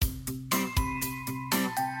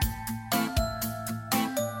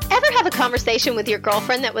a conversation with your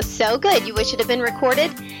girlfriend that was so good you wish it had been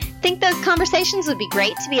recorded? Think those conversations would be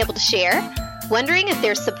great to be able to share? Wondering if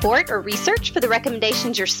there's support or research for the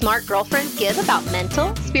recommendations your smart girlfriends give about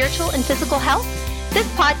mental, spiritual, and physical health? This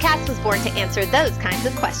podcast was born to answer those kinds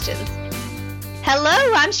of questions.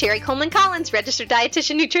 Hello, I'm Sherry Coleman Collins, registered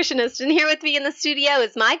dietitian nutritionist, and here with me in the studio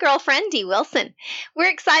is my girlfriend, Dee Wilson. We're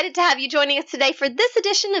excited to have you joining us today for this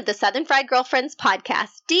edition of the Southern Fried Girlfriends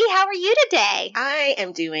podcast. Dee, how are you today? I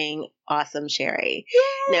am doing awesome, Sherry.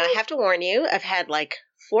 Yay. Now, I have to warn you, I've had like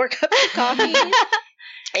 4 cups of coffee,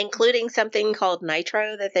 including something called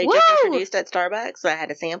Nitro that they just introduced at Starbucks. So I had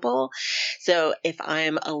a sample. So if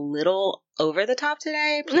I'm a little over the top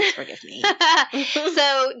today, please forgive me.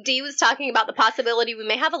 So Dee was talking about the possibility we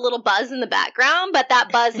may have a little buzz in the background, but that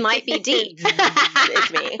buzz might be Dee.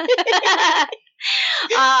 It's me.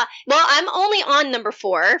 Well, I'm only on number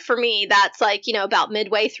 4. For me, that's like, about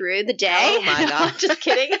midway through the day. Oh my gosh. Just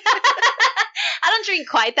kidding. I don't drink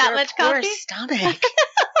quite that much coffee. Poor stomach.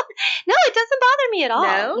 No, it doesn't bother me at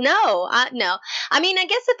all. No? No. I mean, I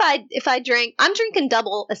guess if I drink, I'm drinking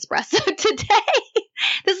double espresso today.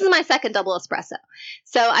 This is my second double espresso.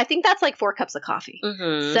 So I think that's like 4 cups of coffee.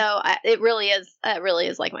 Mm-hmm. So it really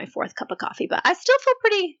is like my 4th cup of coffee, but I still feel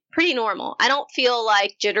pretty normal. I don't feel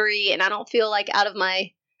like jittery and I don't feel like out of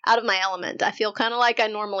my element. I feel kind of like I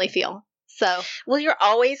normally feel. So, well, you're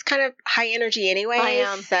always kind of high energy anyway. I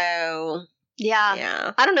am. So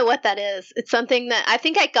yeah. I don't know what that is. It's something that I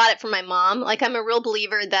think I got it from my mom. Like, I'm a real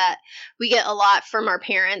believer that we get a lot from our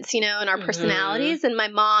parents, and our personalities. And my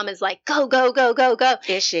mom is like, go, go, go, go, go.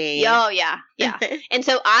 Is she? Oh, yeah. And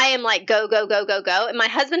so I am like, go, go, go, go, go. And my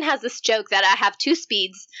husband has this joke that I have 2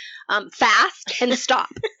 speeds, fast and stop.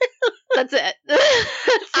 That's it.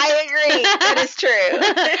 I agree. That is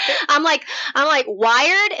true. I'm like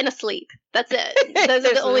wired and asleep. That's it. Those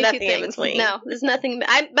are the only 2 things. No, there's nothing.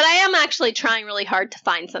 But I am actually trying really hard to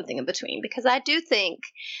find something in between, because I do think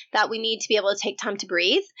that we need to be able to take time to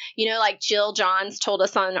breathe. Like Jill Johns told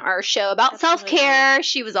us on our show about self-care.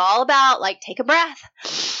 She was all about like, take a breath.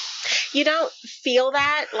 You don't feel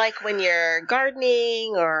that like when you're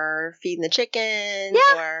gardening or feeding the chickens?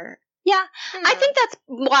 Yeah. I think that's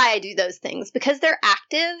why I do those things, because they're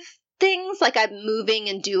active things, like I'm moving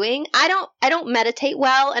and doing. I don't meditate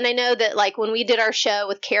well, and I know that like when we did our show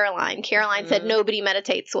with Caroline said nobody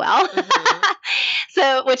meditates well.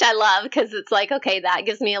 So, which I love, because it's like, okay, that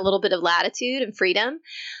gives me a little bit of latitude and freedom.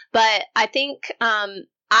 But I think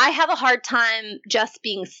I have a hard time just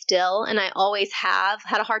being still, and I always have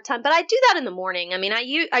had a hard time. But I do that in the morning. I mean,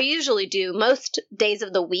 I usually do most days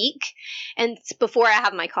of the week, and it's before I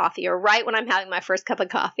have my coffee, or right when I'm having my first cup of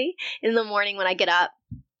coffee in the morning when I get up.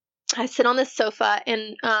 I sit on this sofa,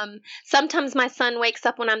 and sometimes my son wakes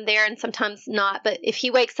up when I'm there and sometimes not. But if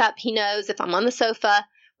he wakes up, he knows if I'm on the sofa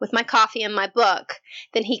with my coffee and my book,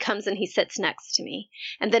 then he comes and he sits next to me.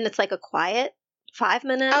 And then it's like a quiet 5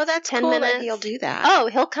 minutes, oh, that's 10 cool minutes. That he'll do that. Oh,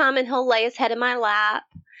 he'll come and he'll lay his head in my lap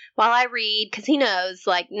while I read, because he knows,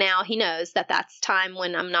 like now he knows that that's time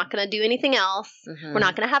when I'm not going to do anything else. Mm-hmm. We're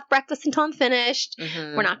not going to have breakfast until I'm finished.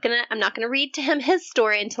 Mm-hmm. I'm not going to read to him his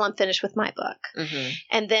story until I'm finished with my book. Mm-hmm.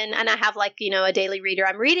 And I have like, a daily reader.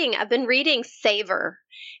 I've been reading Savor,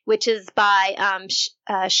 which is by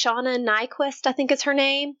Shauna Nyquist, I think is her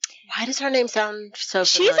name. Why does her name sound so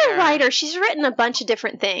familiar? She's a writer. She's written a bunch of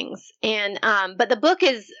different things. And but the book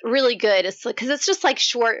is really good. It's because it's just like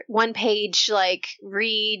short, 1-page, like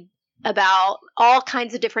read about all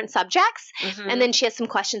kinds of different subjects. Mm-hmm. And then she has some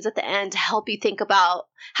questions at the end to help you think about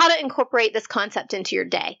how to incorporate this concept into your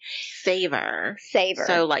day. Savor.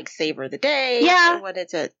 So like savor the day. Yeah. What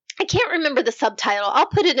is it? I can't remember the subtitle. I'll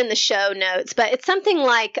put it in the show notes, but it's something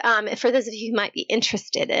like, for those of you who might be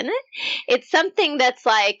interested in it, it's something that's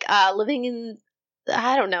like living in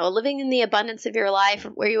the abundance of your life,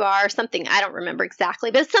 where you are, something. I don't remember exactly,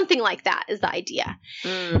 but it's something like that is the idea.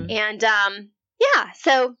 And yeah,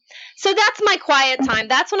 so that's my quiet time.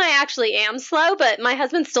 That's when I actually am slow, but my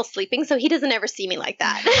husband's still sleeping, so he doesn't ever see me like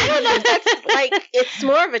that. I don't know if that's like, it's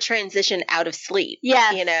more of a transition out of sleep.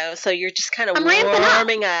 Yeah. So you're just kind of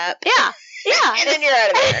warming up. Yeah. And then you're out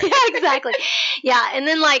of there. Yeah, exactly. Yeah. And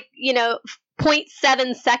then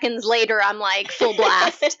 0.7 seconds later, I'm like full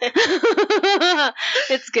blast.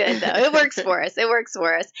 It's good though. It works for us.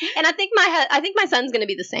 And I think my son's going to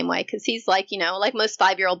be the same way, because he's like, like most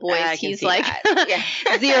 5-year-old boys, he's like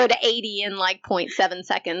 0 to 80 in like 0.7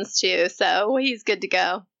 seconds too. So he's good to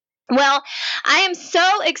go. Well, I am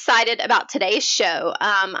so excited about today's show.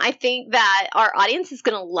 I think that our audience is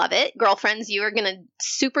going to love it. Girlfriends, you are going to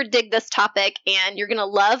super dig this topic and you're going to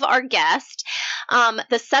love our guest.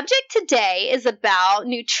 The subject today is about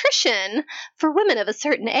nutrition for women of a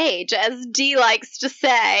certain age, as Dee likes to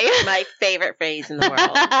say. My favorite phrase in the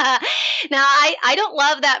world. Now, I don't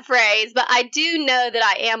love that phrase, but I do know that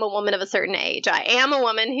I am a woman of a certain age. I am a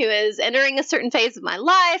woman who is entering a certain phase of my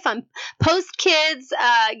life. I'm post-kids,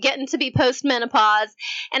 getting to be post-menopause.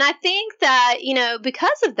 And I think that,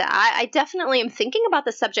 because of that, I definitely am thinking about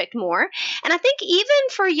the subject more. And I think even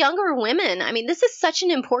for younger women, I mean, this is such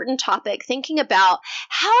an important topic, thinking about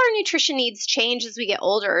how our nutrition needs change as we get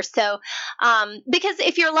older. So, because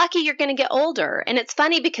if you're lucky, you're going to get older. And it's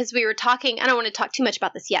funny because we were talking, I don't want to talk too much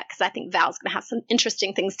about this yet because I think Val's going to have some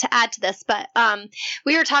interesting things to add to this. But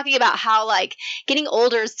we were talking about how like getting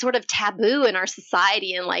older is sort of taboo in our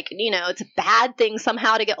society and like, it's a bad thing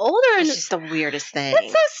somehow to get older. And it's just the weirdest thing.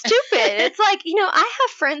 It's so stupid. It's like, I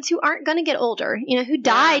have friends who aren't going to get older, who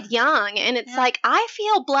died young. And it's like, I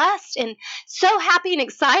feel blessed and so happy and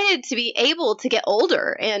excited to be able to get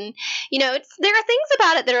older. And, there are things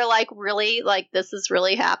about it that are like, really, like, this is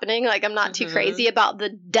really happening. Like, I'm not too crazy about the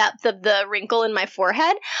depth of the wrinkle in my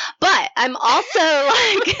forehead, but I'm also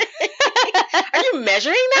like, are you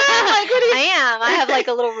measuring that? Like, what are you? I am. I have like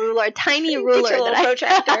a little ruler, a tiny ruler. Get your little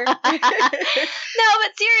protractor. No,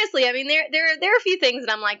 but seriously, I mean, there are a few things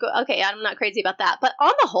that I'm like, okay, I'm not crazy about that. But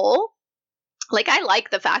on the whole, like, I like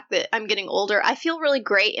the fact that I'm getting older. I feel really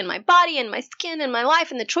great in my body and my skin and my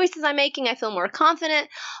life and the choices I'm making. I feel more confident.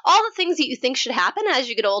 All the things that you think should happen as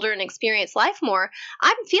you get older and experience life more,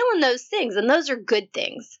 I'm feeling those things, and those are good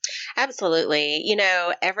things. Absolutely.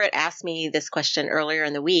 Everett asked me this question earlier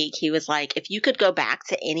in the week. He was like, if you could go back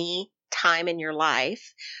to any time in your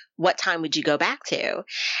life, what time would you go back to?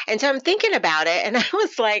 And so I'm thinking about it, and I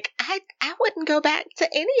was like, I wouldn't go back to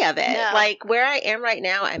any of it. No. Like, where I am right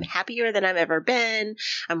now, I'm happier than I've ever been.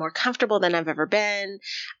 I'm more comfortable than I've ever been.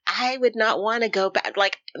 I would not want to go back.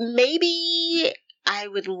 Like, maybe I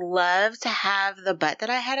would love to have the butt that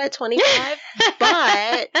I had at 25,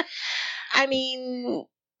 but I mean,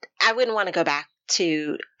 I wouldn't want to go back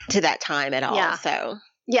to that time at all. Yeah. So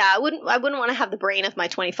yeah, I wouldn't want to have the brain of my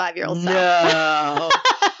 25-year-old self. No.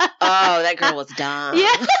 Oh, that girl was dumb.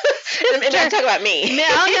 Yeah. And don't talk about me. No,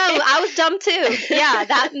 I was dumb too. Yeah,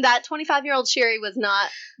 that 25-year-old Sherry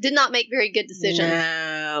did not make very good decisions.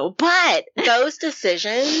 No, but those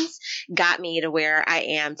decisions got me to where I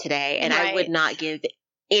am today, and I would not give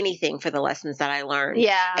anything for the lessons that I learned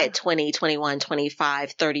at 20, 21,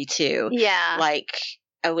 25, 32. Yeah. Like,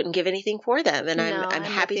 I wouldn't give anything for them. And I'm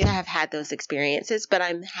happy to have had those experiences, but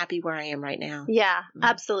I'm happy where I am right now. Yeah,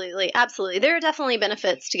 absolutely. Absolutely. There are definitely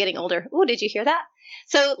benefits to getting older. Oh, did you hear that?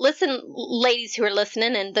 So listen, ladies who are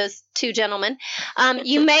listening, and those two gentlemen,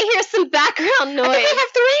 you may hear some background noise. I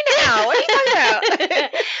have three now. What are you talking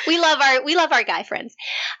about? we love our guy friends.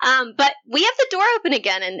 But we have the door open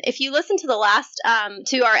again. And if you listen to the last,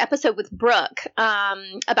 to our episode with Brooke,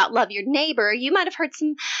 about love your neighbor, you might have heard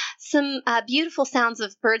some beautiful sounds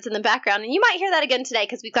of birds in the background. And you might hear that again today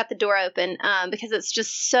because we've got the door open, because it's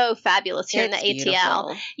just so fabulous here in the ATL.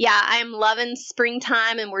 Beautiful. Yeah, I'm loving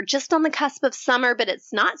springtime, and we're just on the cusp of summer, but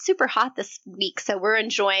it's not super hot this week, so we're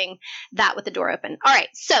enjoying that with the door open. All right,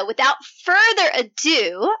 so without further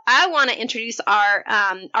ado, I want to introduce our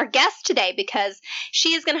guest today because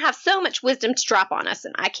she is going to have so much wisdom to drop on us,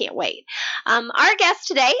 and I can't wait. Our guest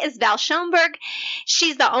today is Val Schoenberg.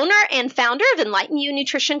 She's the owner and founder of Enlighten You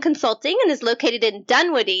Nutrition Consulting and is located in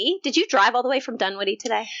Dunwoody. Did you drive all the way from Dunwoody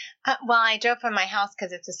today? Well, I drove from my house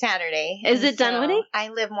because it's a Saturday. Is it Dunwoody? I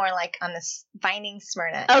live more like on the Vining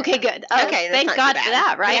Smyrna. Okay, good. Oh, okay, thank God for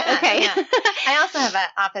that, right? Yeah, okay. Yeah. I also have an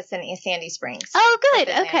office in East Sandy Springs. Oh, good.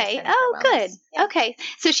 Okay. Oh, good. Yeah. Okay.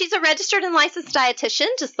 So she's a registered and licensed dietitian,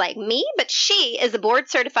 just like me, but she is a board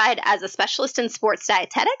certified as a specialist in sports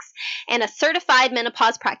dietetics and a certified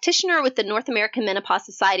menopause practitioner with the North American Menopause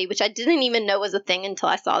Society, which I didn't even know was a thing until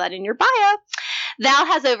I saw that in your bio. Val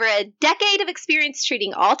has over a decade of experience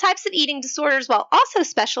treating all types of eating disorders while also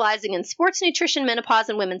specializing in sports nutrition, menopause,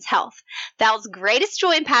 and women's health. Val's greatest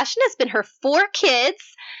joy and passion has been her 4 kids.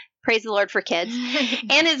 Praise the Lord for kids.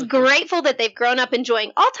 And is grateful that they've grown up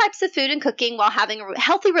enjoying all types of food and cooking while having a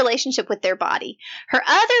healthy relationship with their body. Her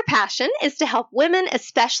other passion is to help women,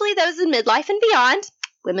 especially those in midlife and beyond,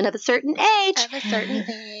 women of a certain age,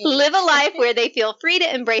 live a life where they feel free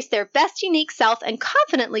to embrace their best unique self and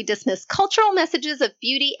confidently dismiss cultural messages of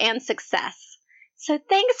beauty and success. So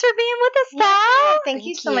thanks for being with us, Val. Yeah, thank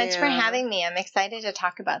you so much for having me. I'm excited to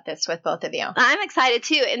talk about this with both of you. I'm excited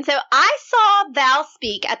too. And so I saw Val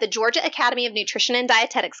speak at the Georgia Academy of Nutrition and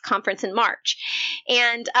Dietetics conference in March.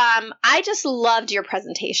 And I just loved your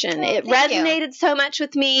presentation. It resonated so much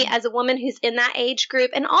with me as a woman who's in that age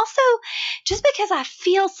group. And also just because I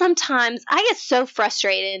feel sometimes I get so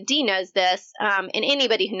frustrated, and Dee knows this, and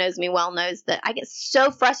anybody who knows me well knows that I get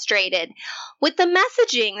so frustrated with the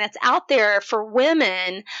messaging that's out there for women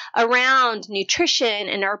around nutrition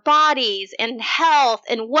and our bodies and health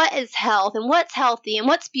and what is health and what's healthy and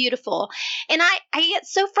what's beautiful. And I get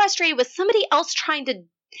so frustrated with somebody else trying to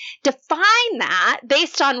define that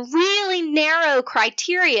based on really narrow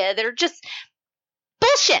criteria that are just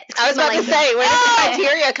bullshit. I was about to say, where did the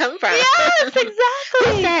criteria come from? Yes,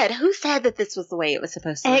 exactly. Who said that this was the way it was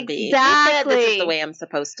supposed to be? Who Exactly. said this is the way I'm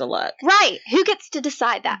supposed to look? Right. Who gets to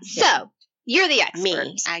decide that? Yeah. So you're the expert.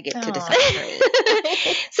 Me. I get to decide.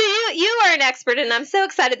 So you are an expert, and I'm so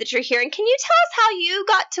excited that you're here. And can you tell us how you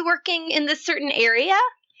got to working in this certain area?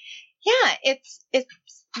 Yeah, it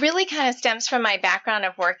really kind of stems from my background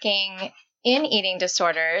of working in eating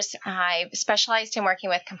disorders. I specialized in working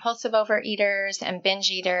with compulsive overeaters and binge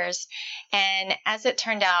eaters. And as it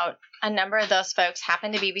turned out, a number of those folks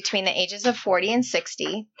happened to be between the ages of 40 and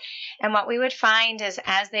 60. And what we would find is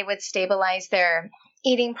as they would stabilize their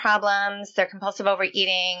eating problems, their compulsive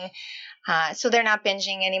overeating, so they're not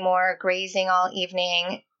binging anymore, grazing all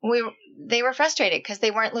evening, they were frustrated because they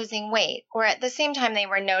weren't losing weight. Or at the same time, they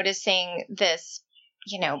were noticing this,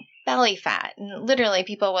 belly fat. And literally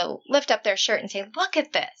people will lift up their shirt and say, look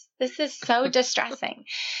at this. This is so distressing.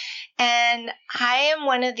 And I am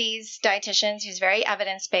one of these dietitians who's very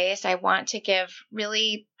evidence-based. I want to give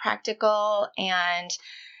really practical and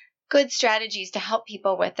good strategies to help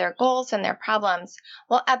people with their goals and their problems.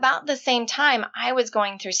 Well, about the same time, I was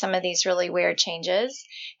going through some of these really weird changes.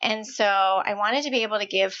 And so I wanted to be able to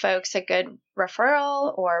give folks a good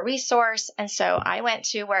referral or resource. And so I went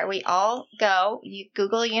to where we all go,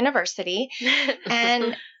 Google University,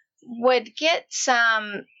 and would get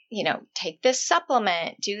some, take this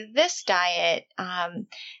supplement, do this diet,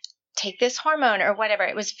 take this hormone or whatever.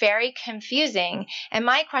 It was very confusing. And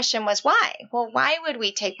my question was, why? Well, why would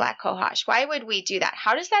we take black cohosh? Why would we do that?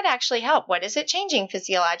 How does that actually help? What is it changing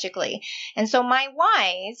physiologically? And so my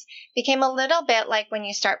whys became a little bit like when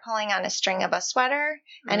you start pulling on a string of a sweater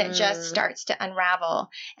and it just starts to unravel.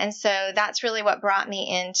 And so that's really what brought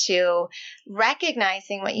me into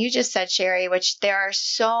recognizing what you just said, Sherry, which there are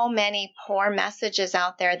so many poor messages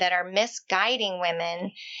out there that are misguiding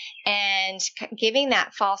women and giving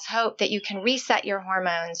that false hope that you can reset your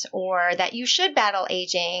hormones or that you should battle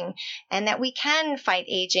aging and that we can fight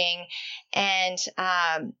aging. And,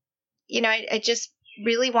 I just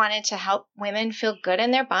really wanted to help women feel good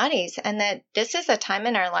in their bodies and that this is a time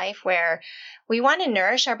in our life where we want to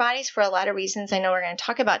nourish our bodies for a lot of reasons I know we're going to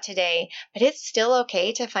talk about today, but it's still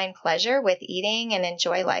okay to find pleasure with eating and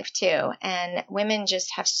enjoy life too. And women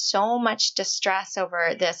just have so much distress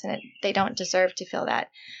over this and they don't deserve to feel that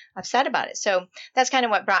upset about it. So that's kind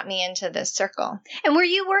of what brought me into this circle. And were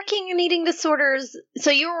you working in eating disorders?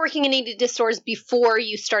 So you were working in eating disorders before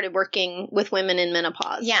you started working with women in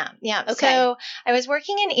menopause? Yeah. Okay. So I was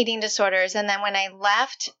working in eating disorders. And then when I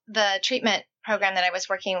left the treatment program that I was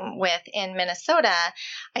working with in Minnesota,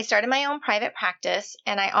 I started my own private practice.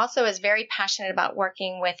 And I also was very passionate about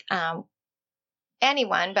working with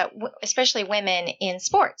anyone, but especially women in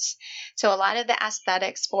sports. So a lot of the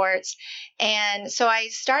athletic sports. And so I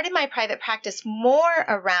started my private practice more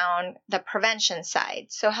around the prevention side.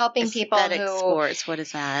 So helping people who... sports, what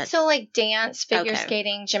is that? So like dance, figure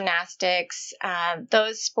skating, gymnastics,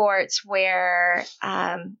 those sports where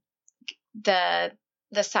the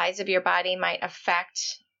size of your body might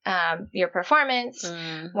affect your performance,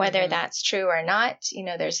 whether that's true or not.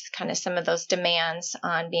 There's kind of some of those demands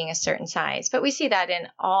on being a certain size, but we see that in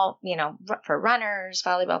all, for runners,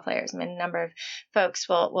 volleyball players. A number of folks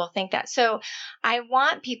will think that. So I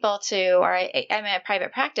want people to, or I'm at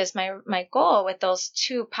private practice. My goal with those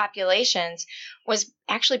two populations was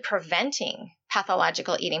actually preventing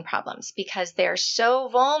pathological eating problems because they're so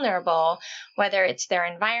vulnerable, whether it's their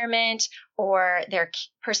environment or their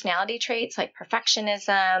personality traits like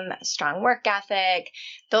perfectionism, strong work ethic.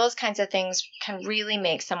 Those kinds of things can really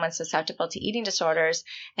make someone susceptible to eating disorders.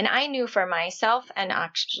 And I knew for myself, and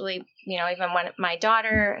actually, even when my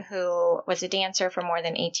daughter, who was a dancer for more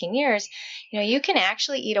than 18 years, you can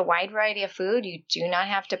actually eat a wide variety of food. You do not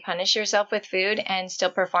have to punish yourself with food and still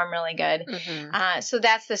perform really good. So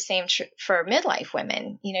that's the same for midlife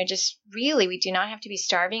women. Just really, we do not have to be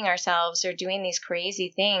starving ourselves or doing these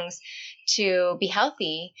crazy things to be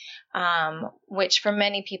healthy, which for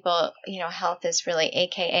many people, health is really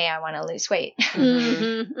AKA I want to lose weight.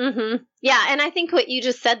 Mm-hmm, mm-hmm. Yeah. And I think what you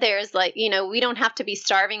just said there is like, we don't have to be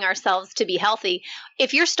starving ourselves to be healthy.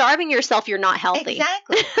 If you're starving yourself, you're not healthy.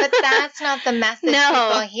 Exactly. But that's not the message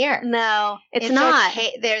people hear. No, it's not.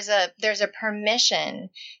 Okay. There's a permission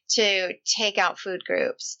to take out food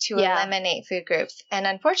groups, to eliminate food groups. And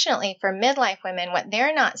unfortunately for midlife women, what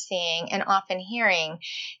they're not seeing and often hearing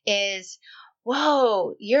is,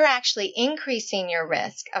 whoa, you're actually increasing your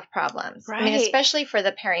risk of problems. Right. I mean, especially for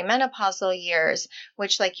the perimenopausal years,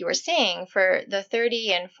 which, like you were saying, for the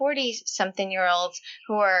 30 and 40-something-year-olds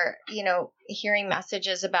who are, hearing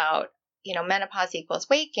messages about, menopause equals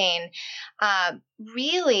weight gain,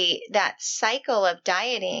 really that cycle of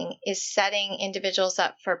dieting is setting individuals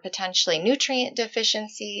up for potentially nutrient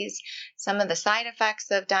deficiencies, some of the side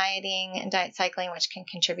effects of dieting and diet cycling, which can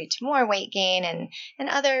contribute to more weight gain and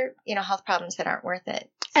other, health problems that aren't worth it.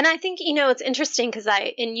 And I think, it's interesting because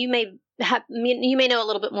you may know a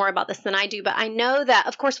little bit more about this than I do, but I know that,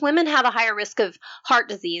 of course, women have a higher risk of heart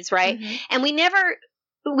disease, right? Mm-hmm. And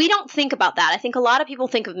we don't think about that. I think a lot of people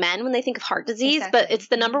think of men when they think of heart disease, exactly. But it's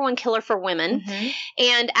the number one killer for women. Mm-hmm.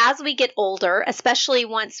 And as we get older, especially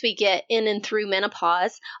once we get in and through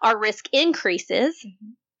menopause, our risk increases.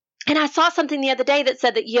 Mm-hmm. And I saw something the other day that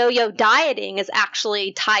said that yo-yo dieting is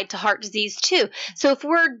actually tied to heart disease too. So if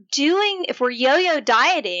we're yo-yo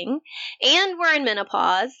dieting and we're in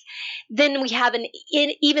menopause, then we have an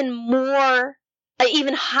even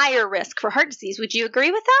higher risk for heart disease. Would you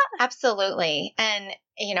agree with that? Absolutely. And,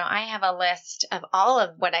 I have a list of all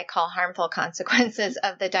of what I call harmful consequences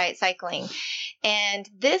of the diet cycling. And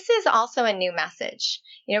this is also a new message.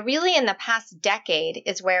 Really in the past decade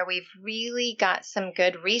is where we've really got some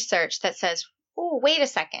good research that says, oh, wait a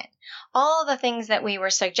second. All the things that we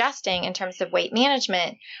were suggesting in terms of weight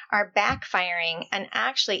management are backfiring and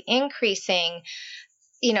actually increasing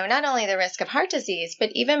not only the risk of heart disease,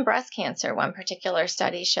 but even breast cancer, one particular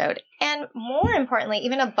study showed. And more importantly,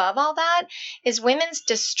 even above all that, is women's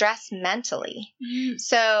distress mentally. Mm.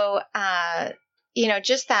 So,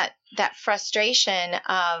 just that frustration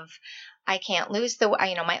of, I can't lose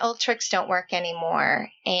my old tricks don't work anymore.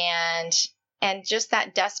 And just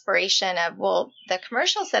that desperation of, well, the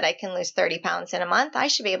commercial said I can lose 30 pounds in a month. I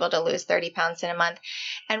should be able to lose 30 pounds in a month.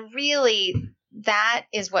 And really, that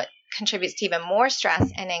is what contributes to even more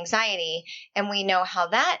stress and anxiety. And we know how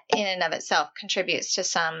that in and of itself contributes to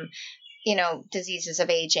some, diseases of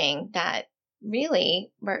aging that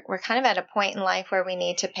really we're kind of at a point in life where we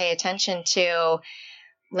need to pay attention to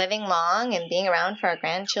living long and being around for our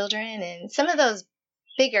grandchildren and some of those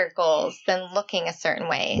bigger goals than looking a certain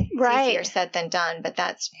way. It's easier said than done, but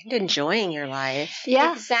that's and enjoying your life.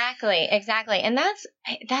 Yeah, exactly. And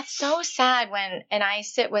that's so sad and I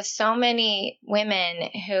sit with so many women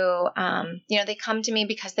who, they come to me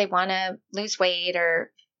because they want to lose weight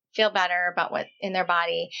or feel better about what in their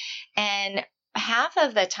body. And half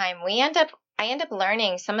of the time I end up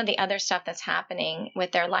learning some of the other stuff that's happening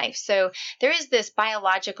with their life. So there is this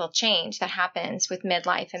biological change that happens with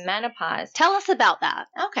midlife and menopause. Tell us about that.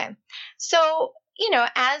 Okay. So,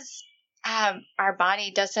 as our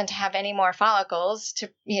body doesn't have any more follicles to,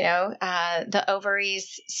 the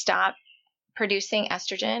ovaries stop producing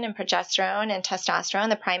estrogen and progesterone and testosterone,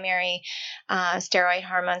 the primary steroid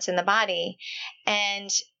hormones in the body.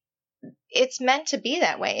 And it's meant to be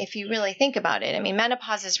that way if you really think about it. I mean,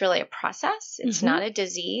 menopause is really a process. It's mm-hmm. not a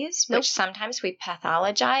disease, which sometimes we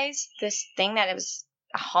pathologize this thing that is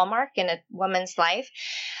a hallmark in a woman's life.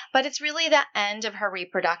 But it's really the end of her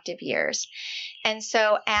reproductive years. And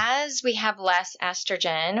so as we have less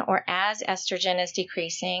estrogen, or as estrogen is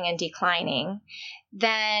decreasing and declining,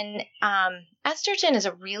 then estrogen is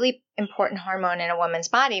a really important hormone in a woman's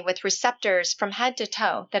body with receptors from head to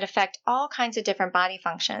toe that affect all kinds of different body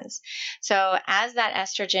functions. So as that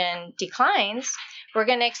estrogen declines, we're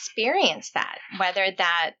going to experience that, whether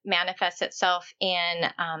that manifests itself in,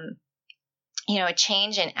 a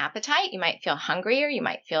change in appetite. You might feel hungrier. You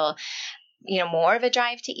might feel more of a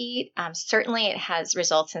drive to eat. Certainly it has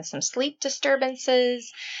results in some sleep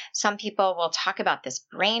disturbances. Some people will talk about this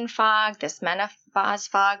brain fog, this menopause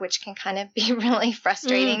fog, which can kind of be really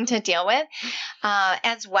frustrating to deal with,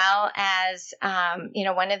 as well as,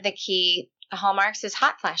 one of the key hallmarks is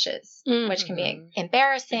hot flashes, mm-hmm. which can be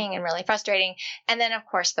embarrassing and really frustrating. And then, of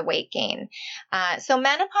course, the weight gain. So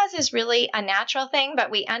menopause is really a natural thing,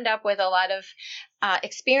 but we end up with a lot of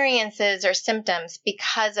experiences or symptoms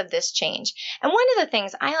because of this change. And one of the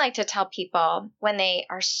things I like to tell people when they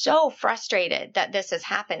are so frustrated that this is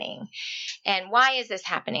happening, and why is this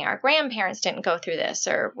happening? Our grandparents didn't go through this,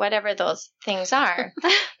 or whatever those things are,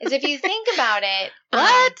 is if you think about it,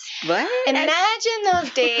 What? Imagine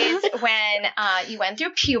those days when you went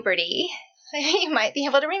through puberty. You might be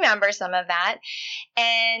able to remember some of that.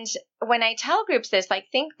 And when I tell groups this, like,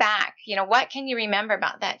 think back, what can you remember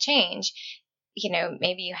about that change?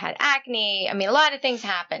 Maybe you had acne. I mean, a lot of things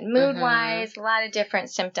happened, mood-wise, a lot of different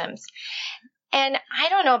symptoms. And I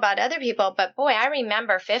don't know about other people, but boy, I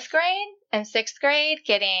remember 5th grade and 6th grade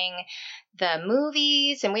getting the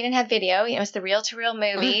movies, and we didn't have video. It was the reel-to-reel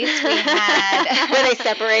movies. We had where they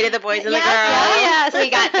separated the boys and the girls. Yes. We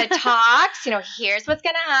got the talks. Here's what's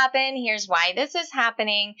going to happen. Here's why this is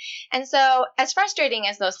happening. And so, as frustrating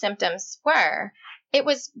as those symptoms were, it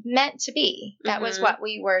was meant to be. That was what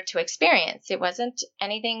we were to experience. It wasn't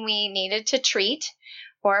anything we needed to treat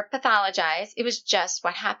or pathologize. It was just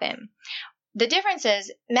what happened. The difference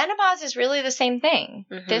is menopause is really the same thing.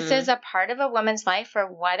 This is a part of a woman's life for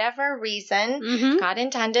whatever reason. God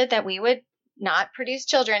intended that we would not produce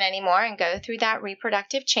children anymore and go through that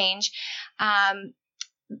reproductive change.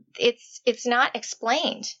 It's not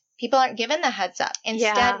explained. People aren't given the heads up.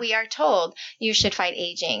 Instead, we are told you should fight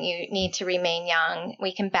aging. You need to remain young.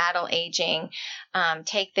 We can battle aging.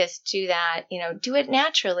 Take this, do that. Do it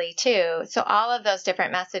naturally too. So all of those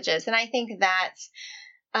different messages. And I think that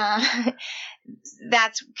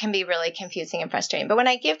can be really confusing and frustrating. But when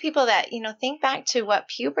I give people that, think back to what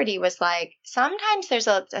puberty was like, sometimes there's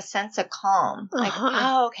a sense of calm. Like,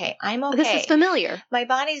 oh, okay, I'm okay. This is familiar. My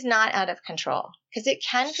body's not out of control, because it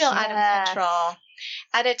can feel out of control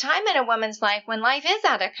at a time in a woman's life when life is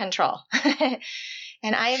out of control.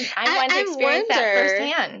 And I want to experience that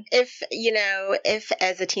firsthand. If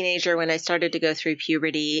as a teenager, when I started to go through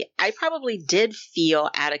puberty, I probably did feel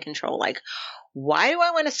out of control. Like, why do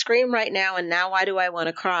I want to scream right now? And now why do I want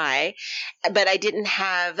to cry? But I didn't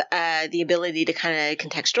have the ability to kind of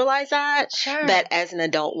contextualize that. Sure. But as an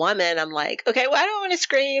adult woman, I'm like, okay, why do I want to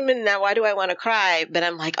scream? And now why do I want to cry? But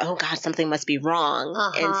I'm like, oh God, something must be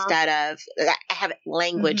wrong. Instead of, I have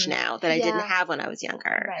language now that I didn't have when I was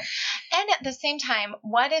younger. Right. And at the same time,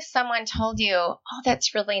 what if someone told you, oh,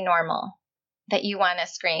 that's really normal, that you want to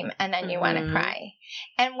scream and then you want to cry?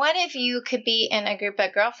 And what if you could be in a group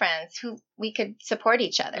of girlfriends who we could support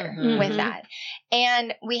each other with that?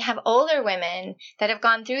 And we have older women that have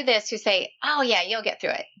gone through this who say, oh yeah, you'll get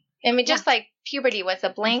through it. I mean, just like puberty was a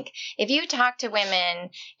blink. If you talk to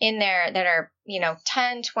women in there that are,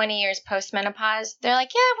 10, 20 years post-menopause, they're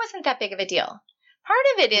like, yeah, it wasn't that big of a deal. Part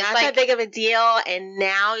of it is not like that big of a deal, and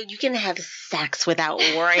now you can have sex without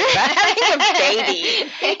worrying about having a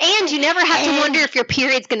baby. And you never have to wonder if your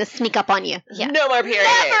period's going to sneak up on you. Yeah. No more periods.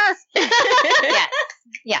 Never.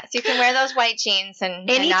 Yes, you can wear those white jeans and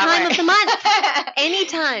any time of the month.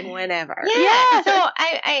 Anytime. Whenever. Yeah. So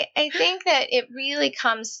I think that it really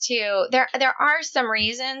comes to there are some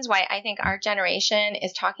reasons why I think our generation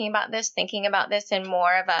is talking about this, thinking about this in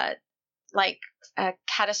more of a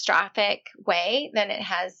catastrophic way than it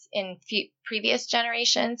has in previous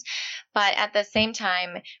generations. But at the same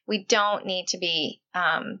time, we don't need to be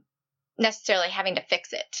necessarily having to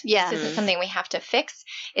fix it. Yeah. This isn't something we have to fix.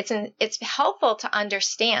 It's helpful to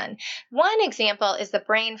understand. One example is the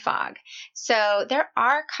brain fog. So there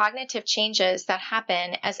are cognitive changes that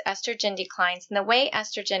happen as estrogen declines and the way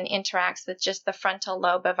estrogen interacts with just the frontal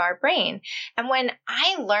lobe of our brain. And when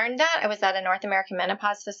I learned that, I was at a North American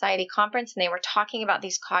Menopause Society conference, and they were talking about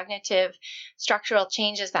these cognitive structural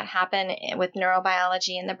changes that happen with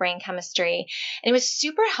neurobiology and the brain chemistry. And it was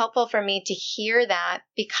super helpful for me to hear that,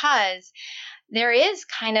 because there is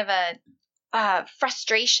kind of a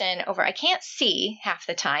frustration over, I can't see half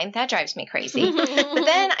the time. That drives me crazy. But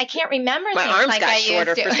then I can't remember my things arms like got I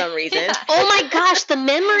shorter used to. for some reason. Yeah. Oh my gosh, the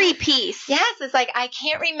memory piece. Yes, it's like I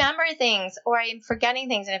can't remember things, or I'm forgetting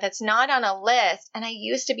things. And if it's not on a list, and I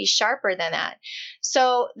used to be sharper than that.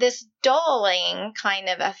 So this dulling kind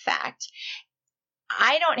of effect.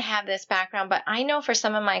 I don't have this background, but I know for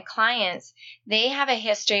some of my clients, they have a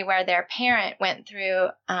history where their parent went through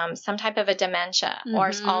some type of a dementia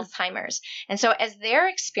or Alzheimer's. And so as they're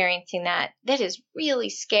experiencing that is really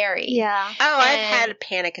scary. Yeah. Oh, I've had a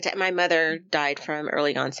panic attack. My mother died from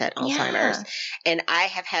early onset Alzheimer's. Yeah. And I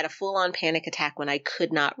have had a full-on panic attack when I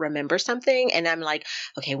could not remember something. And I'm like,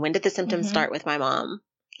 okay, when did the symptoms start with my mom?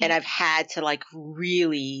 And I've had to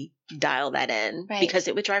really dial that in because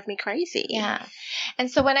it would drive me crazy. Yeah. And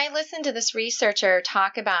so when I listened to this researcher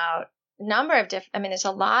talk about number of there's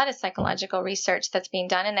a lot of psychological research that's being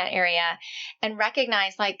done in that area, and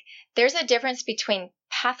recognize like there's a difference between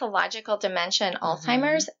pathological dementia and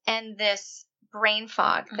Alzheimer's and this brain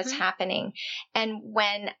fog that's happening. And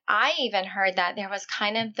when I even heard that, there was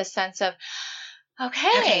kind of the sense of,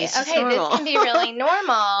 okay, this can be really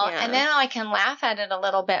normal. And then I can laugh at it a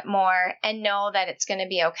little bit more and know that it's going to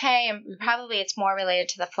be okay. And probably it's more related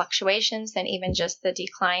to the fluctuations than even just the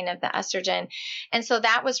decline of the estrogen. And so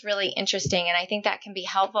that was really interesting. And I think that can be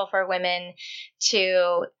helpful for women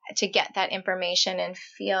to get that information and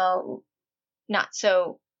feel not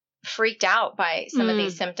so freaked out by some of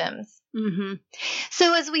these symptoms. Mm-hmm.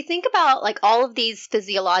 So as we think about like all of these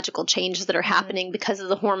physiological changes that are happening because of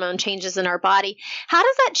the hormone changes in our body, how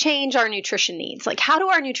does that change our nutrition needs? Like how do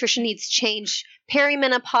our nutrition needs change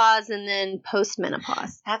perimenopause and then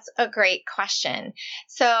postmenopause? That's a great question.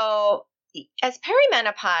 So as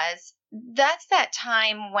perimenopause, that's that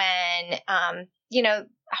time when,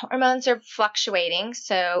 hormones are fluctuating.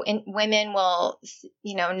 So women will,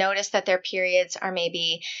 notice that their periods are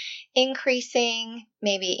maybe increasing,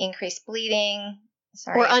 maybe increased bleeding.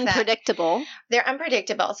 Or unpredictable. They're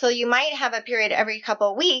unpredictable. So you might have a period every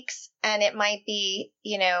couple of weeks and it might be,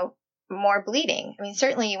 more bleeding. I mean,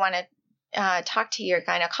 certainly you want to talk to your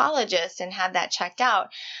gynecologist and have that checked out.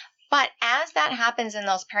 But as that happens in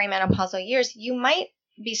those perimenopausal years, you might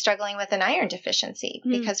be struggling with an iron deficiency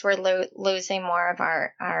because we're losing more of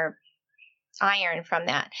our iron from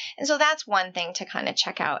that. And so that's one thing to kind of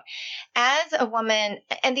check out. As a woman,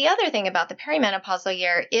 and the other thing about the perimenopausal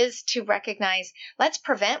year is to recognize, let's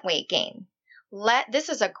prevent weight gain. This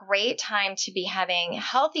is a great time to be having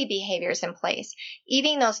healthy behaviors in place,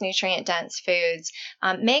 eating those nutrient-dense foods,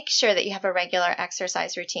 make sure that you have a regular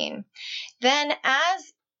exercise routine. Then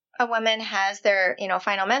as a woman has their,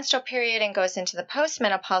 final menstrual period and goes into the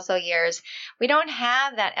postmenopausal years, we don't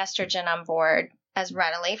have that estrogen on board as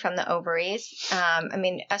readily from the ovaries.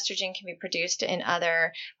 Estrogen can be produced in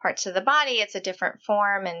other parts of the body. It's a different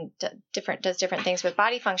form and does different things with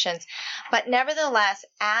body functions. But nevertheless,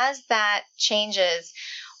 as that changes,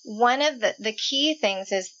 one of the key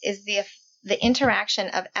things is the interaction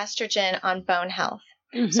of estrogen on bone health.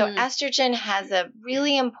 Mm-hmm. So estrogen has a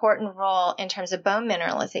really important role in terms of bone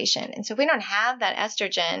mineralization. And so if we don't have that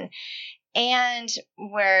estrogen and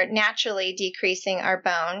we're naturally decreasing our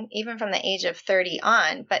bone, even from the age of 30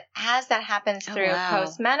 on, but as that happens through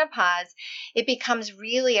postmenopause, it becomes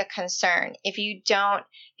really a concern. If you don't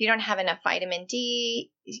have enough vitamin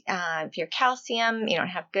D, if you're calcium, you don't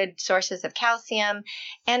have good sources of calcium.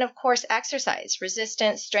 And of course, exercise,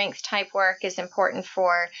 resistance, strength type work is important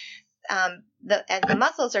for as the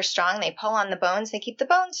muscles are strong, they pull on the bones, they keep the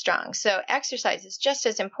bones strong. So exercise is just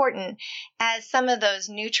as important as some of those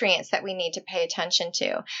nutrients that we need to pay attention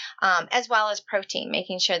to, as well as protein,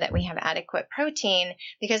 making sure that we have adequate protein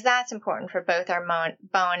because that's important for both our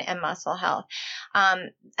bone and muscle health.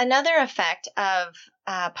 Another effect of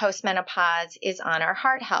postmenopause is on our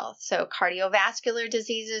heart health. So cardiovascular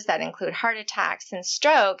diseases that include heart attacks and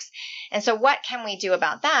strokes. And so what can we do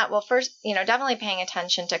about that? Well, first, definitely paying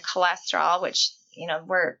attention to cholesterol, which,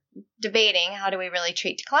 we're debating how do we really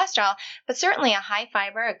treat cholesterol, but certainly a high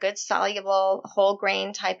fiber, a good soluble whole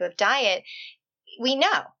grain type of diet, we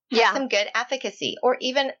know has some good efficacy. Or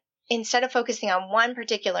even instead of focusing on one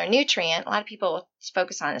particular nutrient, a lot of people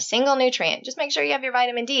focus on a single nutrient. Just make sure you have your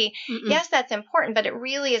vitamin D. Mm-mm. Yes, that's important, but it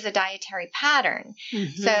really is a dietary pattern.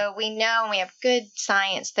 Mm-hmm. So we know we have good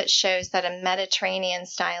science that shows that a Mediterranean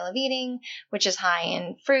style of eating, which is high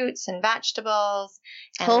in fruits and vegetables,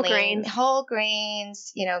 and whole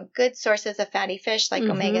grains, good sources of fatty fish like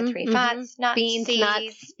omega-3 fats, nuts, beans, seeds.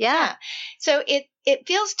 Nuts. Yeah. So it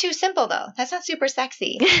feels too simple, though. That's not super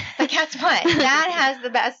sexy. But guess what? That has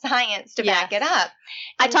the best science to back it up.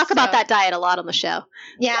 I talk about that diet a lot on the show.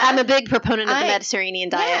 Yeah. I'm a big proponent of the Mediterranean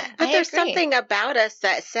diet. But there's something about us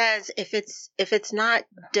that says if it's not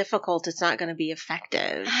difficult, it's not going to be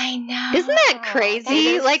effective. I know. Isn't that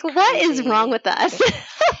crazy? What crazy. Is wrong with us?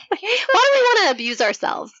 Why do we want to abuse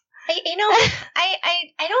ourselves? I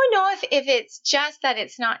don't know if it's just that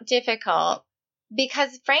it's not difficult.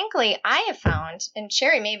 Because frankly, I have found, and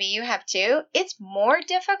Sherry, maybe you have too, it's more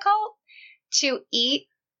difficult to eat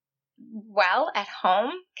well at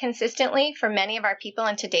home consistently for many of our people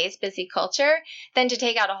in today's busy culture than to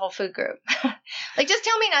take out a whole food group. Just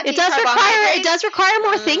tell me not to eat carbohydrates. It does require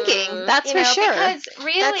more thinking. That's for sure. Because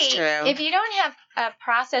really, if you don't have a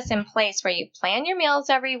process in place where you plan your meals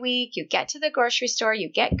every week, you get to the grocery store, you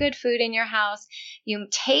get good food in your house, you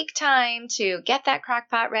take time to get that crock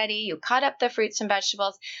pot ready, you cut up the fruits and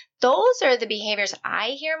vegetables, those are the behaviors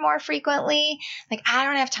I hear more frequently. I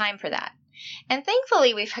don't have time for that. And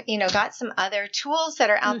thankfully, we've, got some other tools that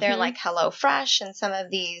are out there like HelloFresh and some of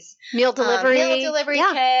these meal delivery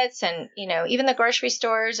kits. And, even the grocery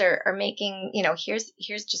stores are making, here's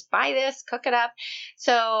just buy this, cook it up.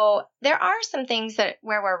 So there are some things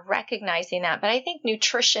where we're recognizing that. But I think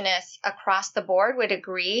nutritionists across the board would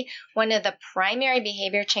agree one of the primary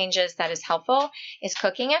behavior changes that is helpful is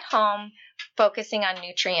cooking at home, focusing on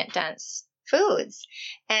nutrient-dense foods.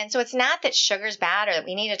 And so it's not that sugar's bad or that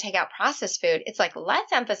we need to take out processed food. It's like,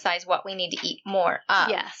 let's emphasize what we need to eat more of.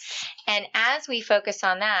 Yes. And as we focus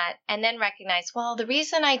on that and then recognize, well, the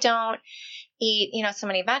reason I don't eat, so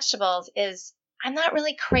many vegetables is I'm not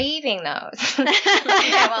really craving those.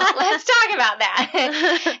 Well, let's talk about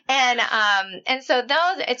that. And so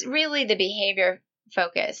it's really the behavior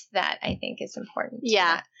focus that I think is important.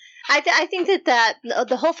 Yeah. I think that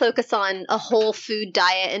the whole focus on a whole food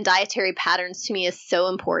diet and dietary patterns to me is so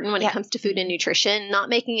important when it comes to food and nutrition, not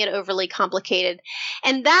making it overly complicated.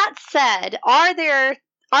 And that said, are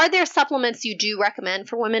there supplements you do recommend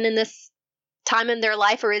for women in this time in their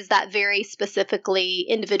life, or is that very specifically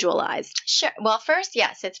individualized? Sure. Well, first,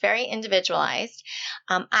 yes, it's very individualized.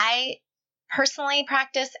 I personally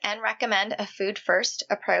practice and recommend a food-first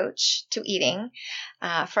approach to eating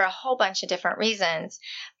for a whole bunch of different reasons.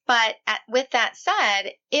 But with that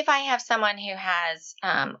said, if I have someone who has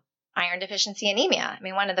iron deficiency anemia,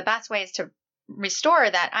 one of the best ways to restore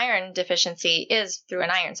that iron deficiency is through an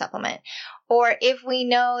iron supplement. Or if we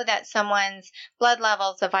know that someone's blood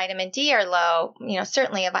levels of vitamin D are low,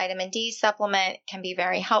 certainly a vitamin D supplement can be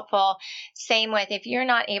very helpful. Same with if you're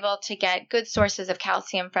not able to get good sources of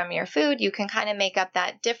calcium from your food, you can kind of make up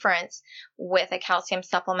that difference with a calcium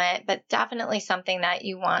supplement, but definitely something that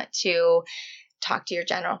you want to talk to your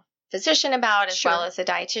general physician about as well as a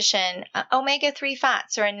dietitian. Omega-3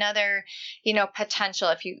 fats are another, potential.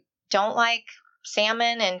 If you don't like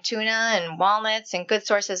salmon and tuna and walnuts and good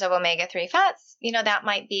sources of omega-3 fats, that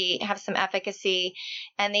might have some efficacy.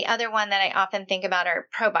 And the other one that I often think about are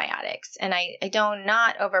probiotics. And I do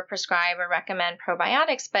not overprescribe or recommend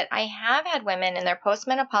probiotics, but I have had women in their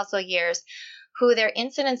postmenopausal years who their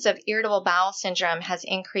incidence of irritable bowel syndrome has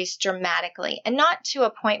increased dramatically, and not to a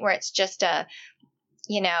point where it's just a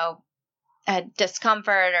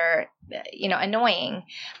discomfort or, annoying,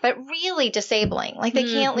 but really disabling. Like they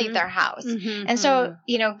can't leave their house. And so,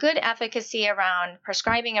 good efficacy around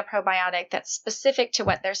prescribing a probiotic that's specific to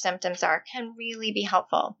what their symptoms are can really be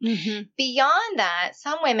helpful. Beyond that,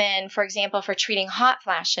 some women, for example, for treating hot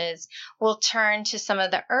flashes, will turn to some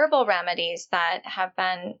of the herbal remedies that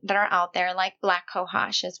are out there, like black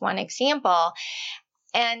cohosh is one example.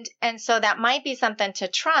 And so that might be something to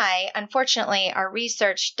try. Unfortunately, our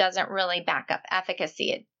research doesn't really back up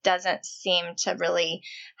efficacy. It doesn't seem to really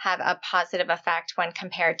have a positive effect when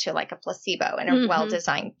compared to like a placebo in a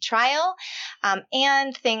well-designed trial.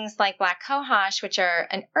 And things like black cohosh, which are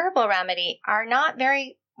an herbal remedy, are not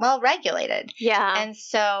very well regulated. Yeah. And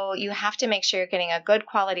so you have to make sure you're getting a good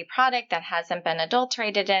quality product that hasn't been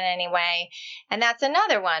adulterated in any way. And that's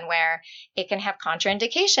another one where it can have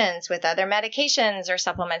contraindications with other medications or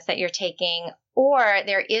supplements that you're taking, or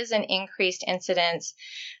there is an increased incidence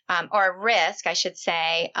or risk, I should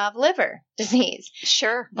say, of liver disease.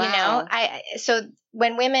 Sure. Wow. So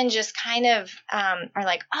when women just kind of are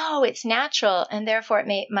like, oh, it's natural and therefore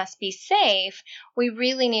it must be safe, we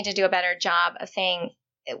really need to do a better job of saying,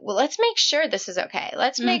 well, let's make sure this is okay.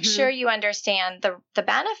 Let's make sure you understand the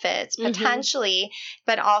benefits potentially,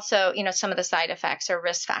 but also, some of the side effects or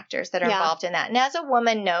risk factors that are involved in that. And as a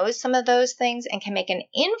woman knows some of those things and can make an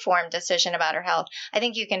informed decision about her health, I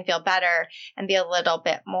think you can feel better and be a little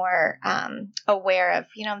bit more aware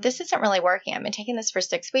of, this isn't really working. I've been taking this for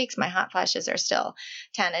 6 weeks. My hot flashes are still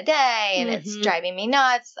 10 a day and it's driving me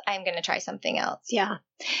nuts. I'm going to try something else. Yeah.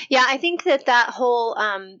 Yeah, I think that whole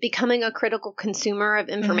becoming a critical consumer of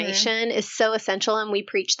information is so essential, and we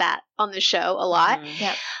preach that on the show a lot.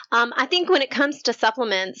 Yep. I think when it comes to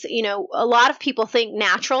supplements, a lot of people think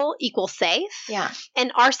natural equals safe. Yeah.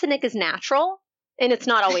 And arsenic is natural, and it's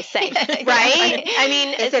not always safe, right?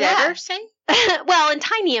 Is it ever safe? Well, in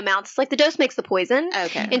tiny amounts, like the dose makes the poison.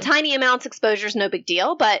 Okay. In tiny amounts, exposure is no big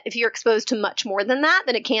deal. But if you're exposed to much more than that,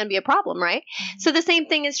 then it can be a problem, right? So the same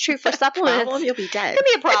thing is true for supplements. Problem, you'll be dead. It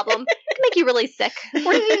can be a problem. It can make you really sick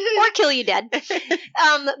or kill you dead. But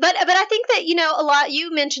I think that,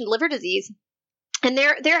 you mentioned liver disease, and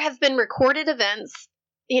there have been recorded events.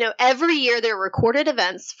 Every year there are recorded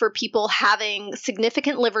events for people having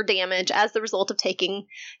significant liver damage as the result of taking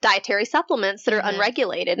dietary supplements that are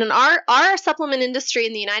unregulated. And our supplement industry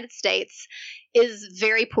in the United States is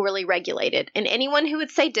very poorly regulated. And anyone who would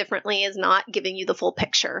say differently is not giving you the full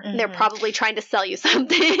picture. They're probably trying to sell you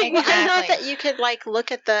something. Exactly. Well, I thought that you could like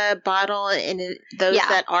look at the bottle and those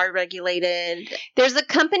that are regulated. There's a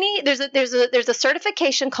company, there's a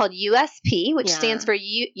certification called USP, which stands for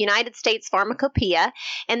United States Pharmacopoeia,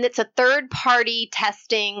 and it's a third-party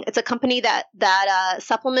testing. It's a company that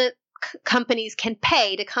supplement companies can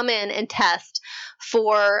pay to come in and test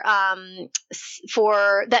for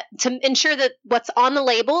that, to ensure that what's on the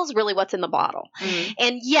label is really what's in the bottle.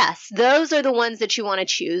 And yes, those are the ones that you want to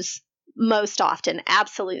choose most often.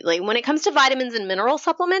 Absolutely. When it comes to vitamins and mineral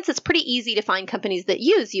supplements, it's pretty easy to find companies that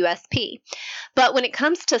use USP. But when it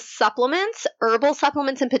comes to supplements, herbal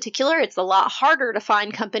supplements in particular, it's a lot harder to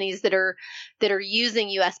find companies that are using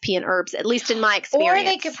USP and herbs, at least in my experience. Or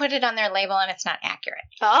they could put it on their label and it's not accurate.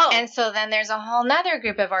 Oh. And so then there's a whole nother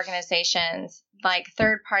group of organizations, like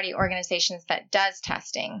third-party organizations, that does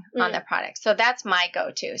testing on the product. So that's my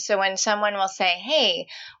go-to. So when someone will say, hey,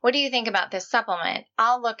 what do you think about this supplement?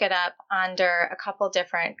 I'll look it up under a couple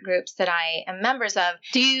different groups that I am members of.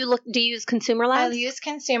 Do you use Consumer Lab? I use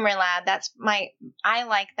Consumer Lab. I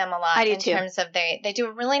like them a lot in terms of they do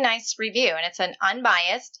a really nice review, and it's an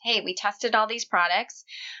unbiased, hey, we tested all these products.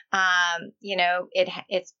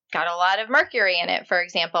 It's got a lot of mercury in it, for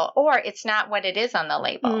example, or it's not what it is on the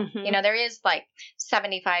label. There is like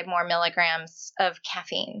 75 more milligrams of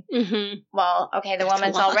caffeine. Well, okay, the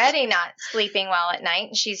woman's already not sleeping well at night,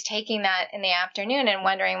 and she's taking that in the afternoon and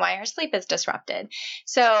wondering why her sleep is disrupted.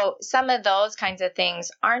 So some of those kinds of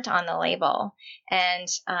things aren't on the label. And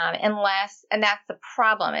that's the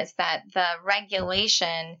problem, is that the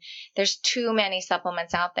regulation, there's too many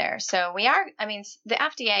supplements out there. So the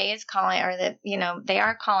FDA is calling, they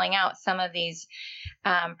are calling out some of these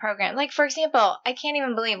programs. Like, for example, I can't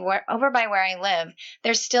even believe over by where I live,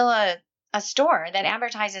 there's still a store that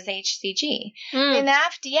advertises HCG. And the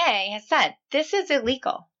FDA has said, this is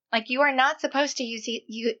illegal. Like, you are not supposed to use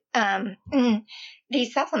these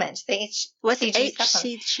supplements. What's HCG?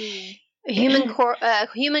 Supplements. Human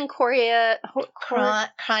chorionic.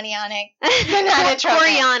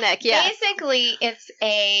 Chorionic, yeah. Basically, it's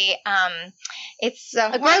a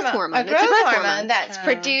growth hormone. A growth hormone that's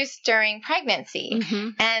produced during pregnancy.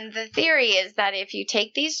 And the theory is that if you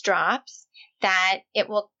take these drops, that it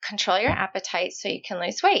will control your appetite so you can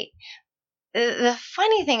lose weight. The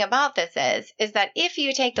funny thing about this is that if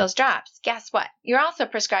you take those drops, guess what? You're also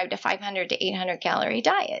prescribed a 500 to 800 calorie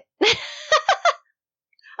diet.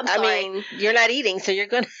 I mean, you're not eating, so you're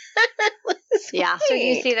going to lose weight. So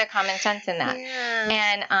you see the common sense in that.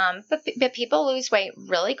 Yeah. And but people lose weight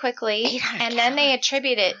really quickly, and then they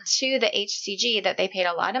attribute it to the HCG that they paid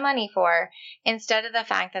a lot of money for, instead of the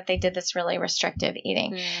fact that they did this really restrictive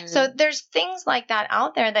eating. So there's things like that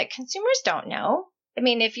out there that consumers don't know. I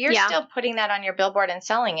mean, if you're still putting that on your billboard and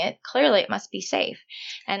selling it, clearly it must be safe.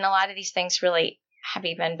 And a lot of these things really have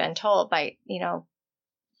even been told by,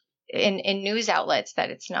 in news outlets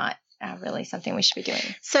that it's not really something we should be doing.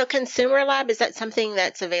 So Consumer Lab, is that something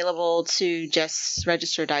that's available to just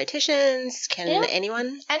registered dietitians? Can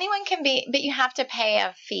anyone? Anyone can be, but you have to pay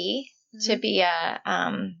a fee to be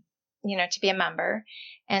to be a member.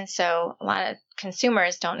 And so a lot of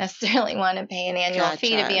consumers don't necessarily want to pay an annual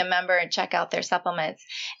fee to be a member and check out their supplements.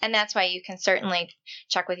 And that's why you can certainly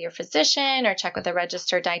check with your physician or check with a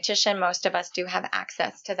registered dietitian. Most of us do have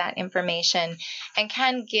access to that information and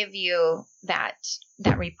can give you that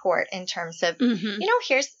report in terms of,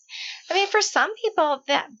 for some people,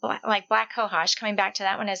 that like black cohosh, coming back to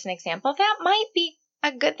that one as an example, that might be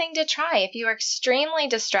a good thing to try. If you are extremely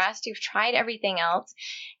distressed, you've tried everything else,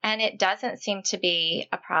 and it doesn't seem to be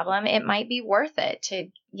a problem, it might be worth it to,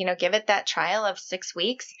 give it that trial of 6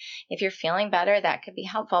 weeks. If you're feeling better, that could be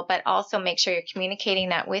helpful, but also make sure you're communicating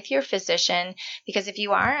that with your physician, because if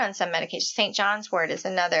you are on some medication, St. John's wort is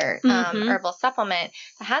another herbal supplement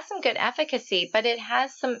that has some good efficacy, but it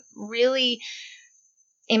has some really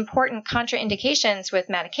important contraindications with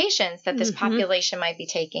medications that this population might be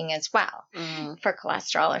taking as well for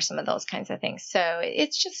cholesterol or some of those kinds of things. So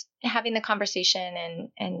it's just having the conversation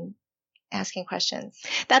and asking questions.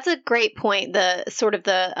 That's a great point. The sort of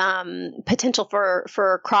the potential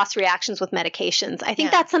for cross reactions with medications. I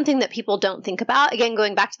think that's something that people don't think about. Again,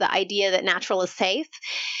 going back to the idea that natural is safe.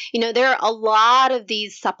 There are a lot of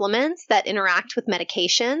these supplements that interact with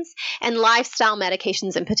medications and lifestyle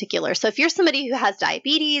medications in particular. So if you're somebody who has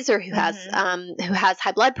diabetes or who has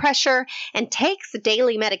high blood pressure and takes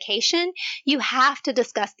daily medication, you have to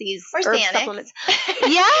discuss these or herb Xanax. Supplements.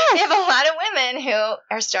 Yes. We have a lot of women who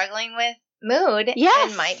are struggling with mood Yes.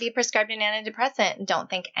 and might be prescribed an antidepressant and don't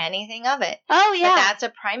think anything of it. Oh, yeah. But that's a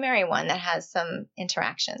primary one that has some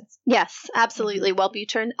interactions. Yes, absolutely.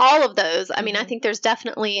 Wellbutrin, all of those. I mean, I think there's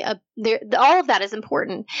definitely all of that is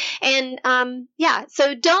important. And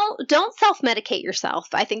so don't self-medicate yourself,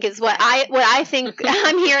 I think is what I think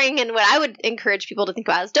I'm hearing, and what I would encourage people to think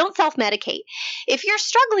about is don't self-medicate. If you're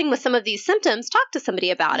struggling with some of these symptoms, talk to somebody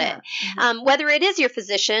about it. Whether it is your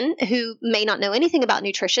physician who may not know anything about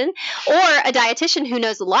nutrition, or a dietitian who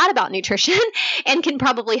knows a lot about nutrition and can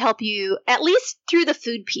probably help you at least through the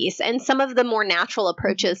food piece and some of the more natural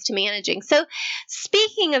approaches to managing. So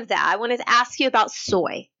speaking of that, I wanted to ask you about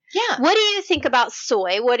soy. Yeah. What do you think about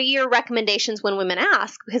soy? What are your recommendations when women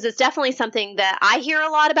ask? Because it's definitely something that I hear a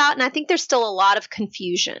lot about, and I think there's still a lot of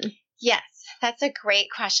confusion. Yes, that's a great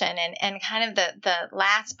question. And kind of the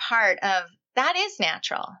last part of that is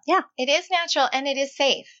natural. Yeah. It is natural and it is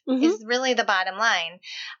safe is really the bottom line.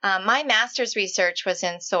 My master's research was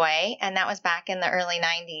in soy, and that was back in the early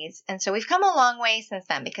 90s. And so we've come a long way since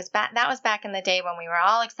then, because that was back in the day when we were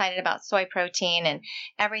all excited about soy protein and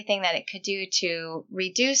everything that it could do to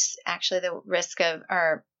reduce actually the risk of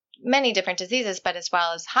or many different diseases, but as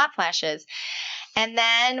well as hot flashes. And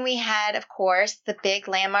then we had, of course, the big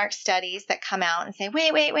landmark studies that come out and say,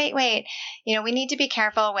 wait. We need to be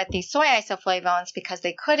careful with these soy isoflavones because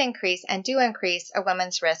they could increase and do increase a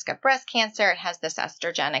woman's risk of breast cancer. It has this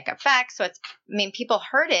estrogenic effect. So people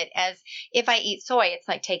heard it as if I eat soy, it's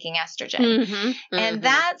like taking estrogen. And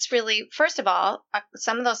that's really, first of all,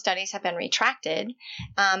 some of those studies have been retracted.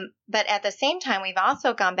 But at the same time, we've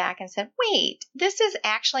also gone back and said, wait, this is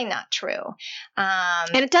actually not true.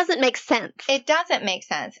 And it doesn't make sense. It doesn't make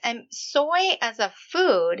sense. And soy as a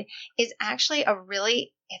food is actually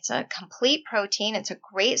it's a complete protein. It's a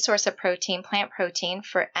great source of protein, plant protein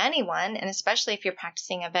for anyone, and especially if you're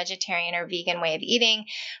practicing a vegetarian or vegan way of eating.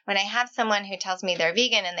 When I have someone who tells me they're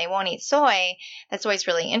vegan and they won't eat soy, that's always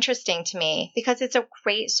really interesting to me because it's a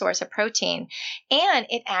great source of protein. And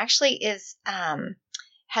it actually is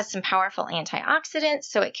has some powerful antioxidants,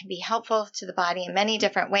 so it can be helpful to the body in many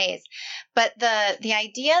different ways. But the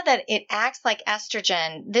idea that it acts like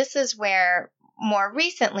estrogen, this is where more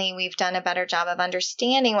recently we've done a better job of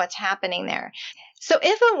understanding what's happening there. So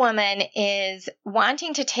if a woman is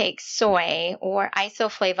wanting to take soy or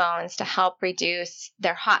isoflavones to help reduce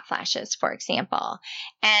their hot flashes, for example,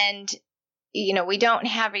 and we don't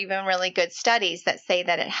have even really good studies that say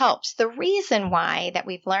that it helps. The reason why that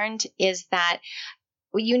we've learned is that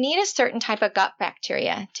you need a certain type of gut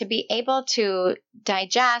bacteria to be able to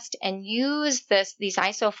digest and use these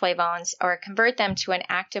isoflavones or convert them to an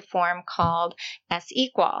active form called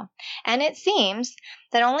S-equal. And it seems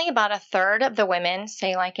that only about a third of the women,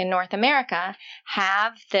 say like in North America,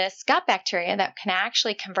 have this gut bacteria that can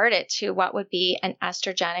actually convert it to what would be an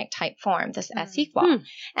estrogenic type form, this S-equal.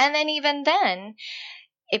 And then even then,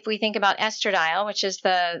 if we think about estradiol, which is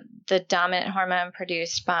the dominant hormone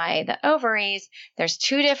produced by the ovaries, there's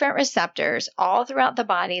 2 different receptors all throughout the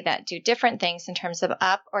body that do different things in terms of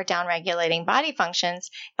up or down regulating body functions.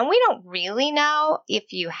 And we don't really know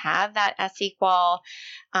if you have that S-equal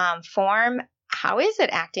form, how is it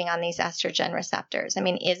acting on these estrogen receptors? I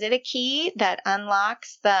mean, is it a key that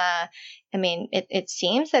unlocks it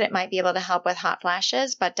seems that it might be able to help with hot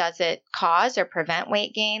flashes, but does it cause or prevent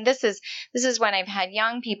weight gain? This is when I've had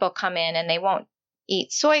young people come in and they won't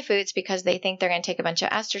eat soy foods because they think they're going to take a bunch of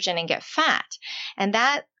estrogen and get fat. And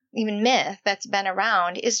that even myth that's been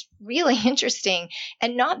around is really interesting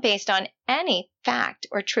and not based on any fact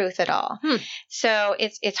or truth at all. So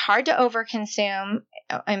it's hard to overconsume,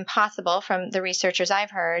 impossible from the researchers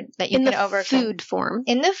I've heard that you can overconsume. Food form.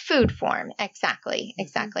 In the food form. Exactly.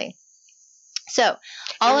 So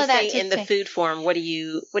all of that in the food form, what do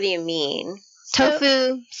you mean?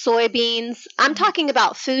 Tofu, soybeans. I'm talking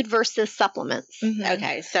about food versus supplements.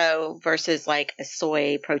 Okay, so versus like a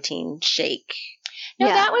soy protein shake. No,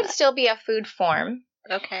 that would still be a food form.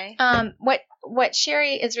 Okay. What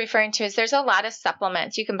Sherry is referring to is there's a lot of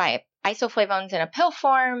supplements. You can buy isoflavones in a pill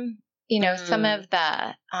form. Some of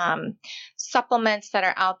the supplements that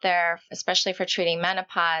are out there, especially for treating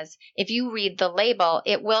menopause, if you read the label,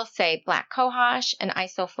 it will say black cohosh and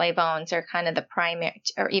isoflavones are kind of the primary,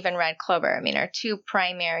 or even red clover, are 2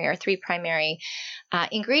 primary or 3 primary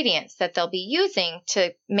ingredients that they'll be using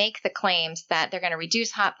to make the claims that they're going to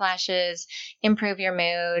reduce hot flashes, improve your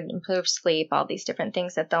mood, improve sleep, all these different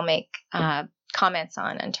things that they'll make comments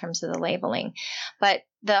on in terms of the labeling. But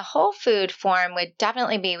the whole food form would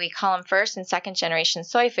definitely be, we call them 1st and 2nd generation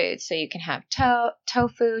soy foods. So you can have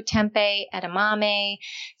tofu, tempeh, edamame,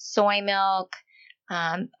 soy milk,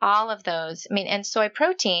 all of those. And soy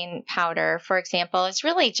protein powder, for example, is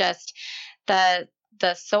really just the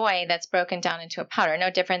soy that's broken down into a powder, no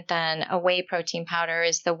different than a whey protein powder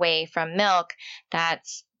is the whey from milk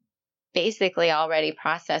that's basically already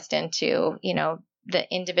processed into, the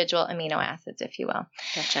individual amino acids, if you will.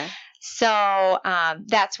 Gotcha. So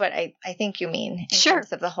that's what I think you mean in Sure.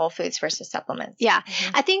 terms of the whole foods versus supplements. Yeah.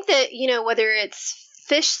 I think that, whether it's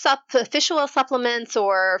fish oil supplements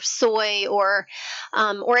or soy or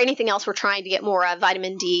anything else we're trying to get more of,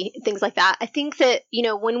 vitamin D, things like that. I think that,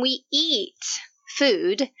 when we eat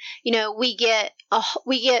food, we get a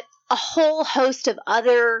whole host of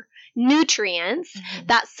other nutrients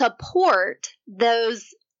that support those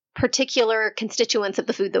particular constituents of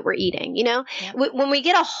the food that we're eating. Yep. When we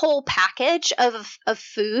get a whole package of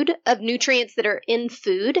food, of nutrients that are in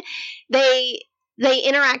food, they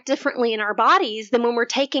interact differently in our bodies than when we're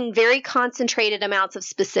taking very concentrated amounts of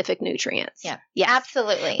specific nutrients. Yeah, yes.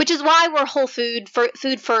 Absolutely. Which is why we're whole food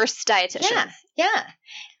first dietitians. Yeah.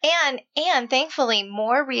 And thankfully,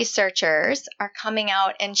 more researchers are coming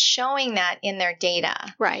out and showing that in their data.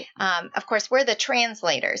 Right. Of course, we're the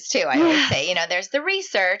translators too. I always say, there's the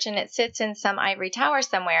research and it sits in some ivory tower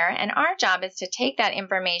somewhere. And our job is to take that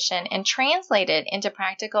information and translate it into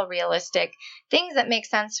practical, realistic things that make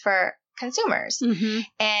sense for consumers.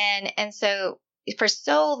 And so for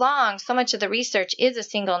so long, so much of the research is a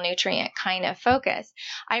single nutrient kind of focus.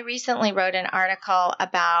 I recently wrote an article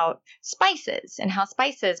about spices and how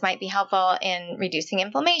spices might be helpful in reducing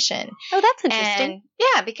inflammation. Oh, that's interesting.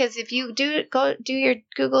 And because if you do your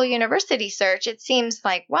Google University search, it seems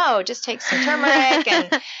like, whoa, just take some turmeric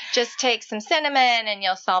and just take some cinnamon and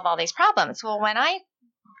you'll solve all these problems. Well, when I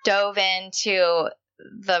dove into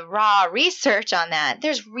the raw research on that,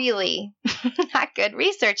 there's really not good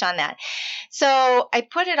research on that. So I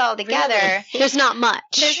put it all together. Really? There's not much.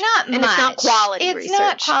 There's not much. And it's not quality research. It's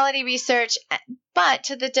not quality research. But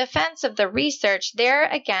to the defense of the research, they're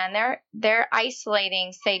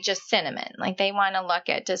isolating, say, just cinnamon. Like they want to look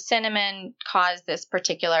at, does cinnamon cause this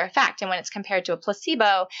particular effect? And when it's compared to a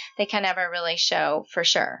placebo, they can never really show for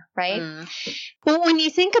sure, right? Well, when you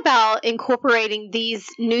think about incorporating these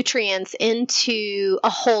nutrients into a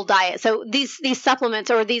whole diet, so these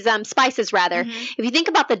supplements or these spices rather, if you think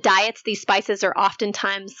about the diets these spices are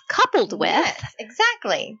oftentimes coupled with. Yes,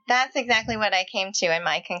 exactly. That's exactly what I came to in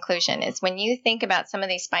my conclusion is when you think about some of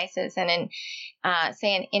these spices and in,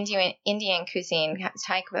 say, an Indian cuisine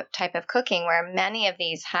type of cooking where many of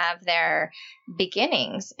these have their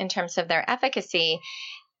beginnings in terms of their efficacy,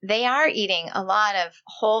 they are eating a lot of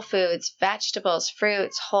whole foods, vegetables,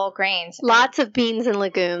 fruits, whole grains. Lots of beans and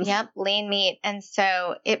legumes. Yep, lean meat. And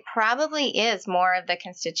so it probably is more of the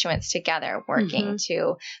constituents together working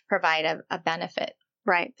to provide a benefit.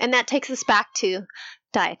 Right. And that takes us back to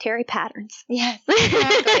dietary patterns. Yes,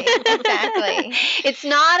 exactly. It's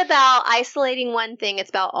not about isolating one thing. It's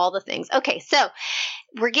about all the things. Okay, so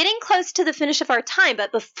we're getting close to the finish of our time,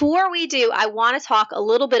 but before we do, I want to talk a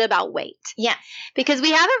little bit about weight. Yes. Because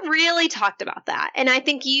we haven't really talked about that. And I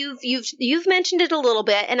think you've mentioned it a little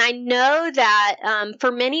bit. And I know that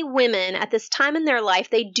for many women at this time in their life,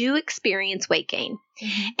 they do experience weight gain.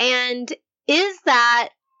 And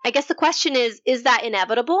I guess the question is that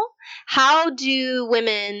inevitable? How do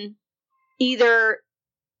women either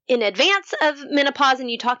in advance of menopause, and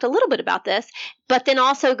you talked a little bit about this, but then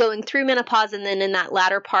also going through menopause and then in that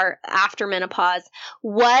latter part after menopause,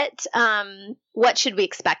 what should we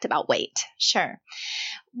expect about weight? Sure.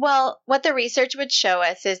 Well, what the research would show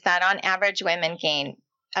us is that on average, women gain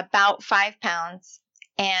about 5 pounds.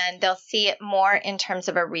 And they'll see it more in terms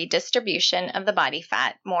of a redistribution of the body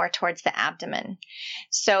fat, more towards the abdomen.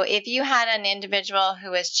 So if you had an individual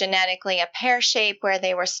who was genetically a pear shape where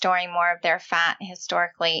they were storing more of their fat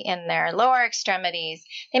historically in their lower extremities,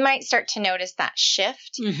 they might start to notice that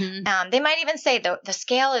shift. They might even say the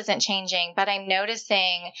scale isn't changing, but I'm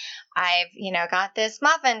noticing I've, got this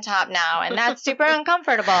muffin top now and that's super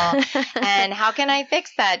uncomfortable. And how can I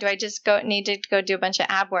fix that? Do I just need to go do a bunch of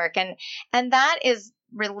ab work? And that is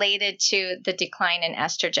related to the decline in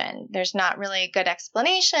estrogen. There's not really a good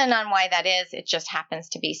explanation on why that is. It just happens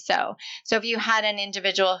to be so. So if you had an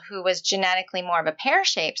individual who was genetically more of a pear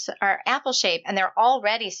shape or apple shape, and they're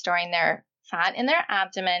already storing their fat in their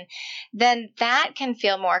abdomen, then that can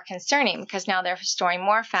feel more concerning because now they're storing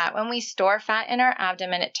more fat. When we store fat in our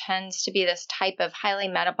abdomen, it tends to be this type of highly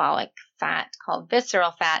metabolic fat called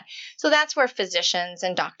visceral fat. So that's where physicians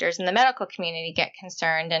and doctors in the medical community get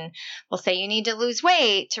concerned and will say you need to lose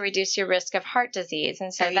weight to reduce your risk of heart disease.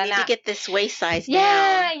 And so you need to get this waist size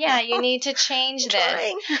down. Yeah, you need to change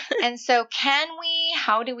this. And so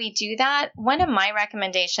how do we do that? One of my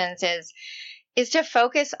recommendations is to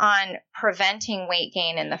focus on preventing weight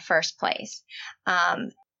gain in the first place.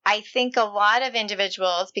 I think a lot of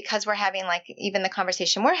individuals, because we're having like even the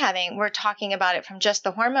conversation we're having, we're talking about it from just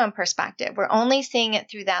the hormone perspective. We're only seeing it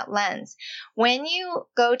through that lens. When you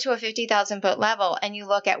go to a 50,000 foot level and you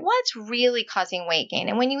look at what's really causing weight gain,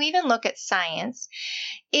 and when you even look at science,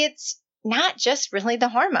 it's not just really the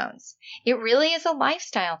hormones. It really is a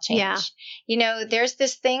lifestyle change. Yeah. You know, there's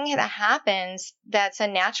this thing that happens that's a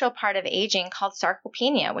natural part of aging called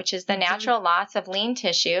sarcopenia, which is the natural loss of lean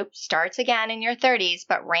tissue, starts again in your 30s,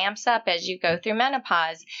 but ramps up as you go through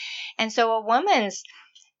menopause. And so a woman's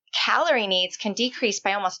calorie needs can decrease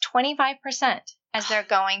by almost 25% as they're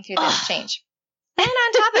going through this change. And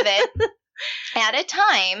on top of it, at a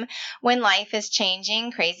time when life is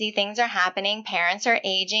changing, crazy things are happening, parents are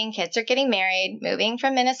aging, kids are getting married, moving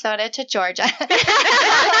from Minnesota to Georgia,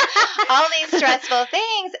 all these stressful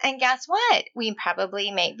things. And guess what? We probably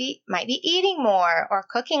might be eating more or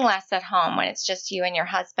cooking less at home when it's just you and your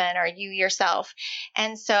husband or you yourself.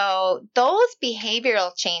 And so those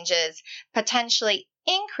behavioral changes potentially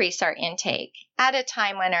increase our intake at a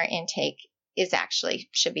time when our intake is actually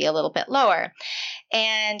should be a little bit lower.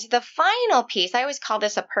 And the final piece, I always call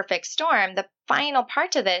this a perfect storm. The final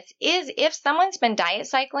part to this is if someone's been diet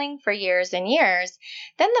cycling for years and years,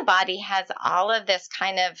 then the body has all of this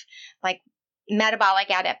kind of like metabolic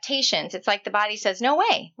adaptations. It's like the body says, no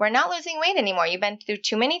way, we're not losing weight anymore. You've been through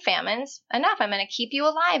too many famines. Enough. I'm going to keep you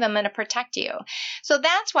alive. I'm going to protect you. So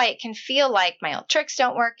that's why it can feel like my old tricks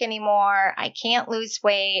don't work anymore. I can't lose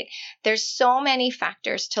weight. There's so many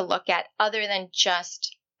factors to look at other than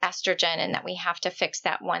just estrogen and that we have to fix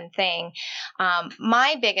that one thing.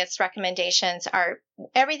 My biggest recommendations are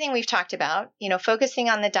everything we've talked about, you know, focusing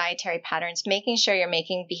on the dietary patterns, making sure you're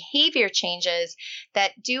making behavior changes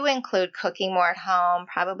that do include cooking more at home,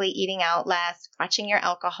 probably eating out less, watching your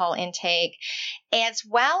alcohol intake, as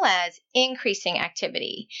well as increasing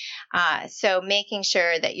activity. So making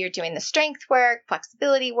sure that you're doing the strength work,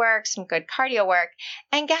 flexibility work, some good cardio work.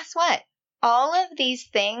 And guess what? All of these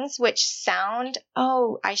things which sound,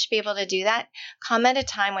 oh, I should be able to do that, come at a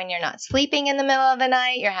time when you're not sleeping in the middle of the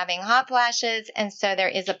night, you're having hot flashes. And so there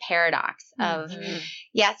is a paradox of,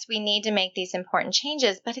 yes, we need to make these important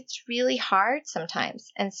changes, but it's really hard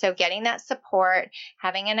sometimes. And so getting that support,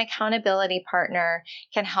 having an accountability partner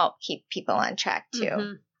can help keep people on track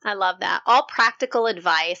too. I love that. All practical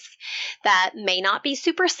advice that may not be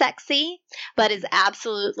super sexy, but is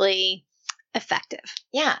absolutely effective.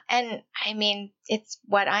 Yeah. And I mean, it's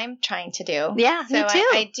what I'm trying to do. Yeah, so me too.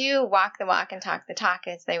 I do walk the walk and talk the talk,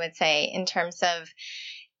 as they would say, in terms of,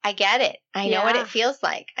 I get it. I know what it feels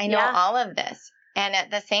like. I know all of this. And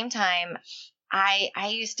at the same time, I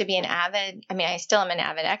used to be I still am an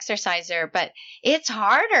avid exerciser, but it's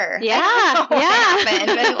harder.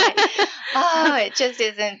 It just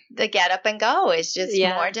isn't the get up and go. It's just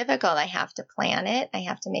more difficult. I have to plan it. I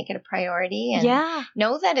have to make it a priority and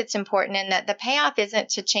know that it's important and that the payoff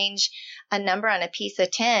isn't to change a number on a piece of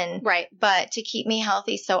tin, right? But to keep me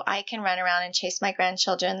healthy so I can run around and chase my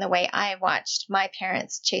grandchildren the way I watched my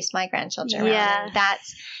parents chase my grandchildren around. And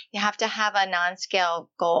that's, you have to have a non-scale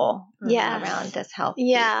goal around this health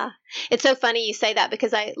piece. It's so funny you say that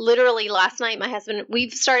because I literally last night, my husband,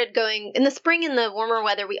 we've started going in the spring in the warmer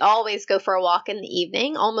weather. We always go for a walk in the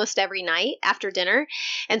evening, almost every night after dinner.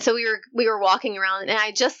 And so we were walking around and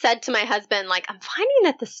I just said to my husband, like, I'm finding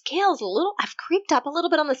that the scale's I've creeped up a little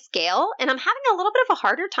bit on the scale and I'm having a little bit of a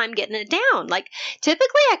harder time getting it down. Like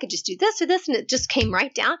typically I could just do this or this and it just came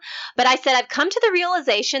right down. But I said, I've come to the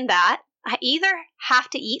realization that I either have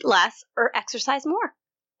to eat less or exercise more.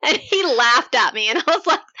 And he laughed at me and I was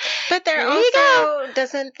like, but there also,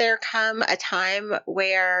 doesn't there come a time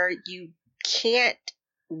where you can't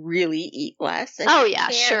really eat less? And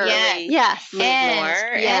sure. Really move more.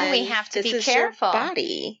 And we have to be careful.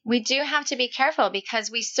 Body. We do have to be careful because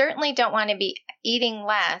we certainly don't want to be eating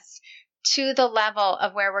less to the level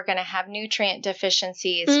of where we're going to have nutrient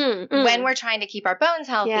deficiencies when we're trying to keep our bones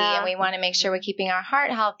healthy and we want to make sure we're keeping our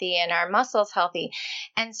heart healthy and our muscles healthy.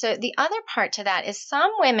 And so the other part to that is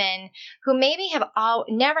some women who maybe have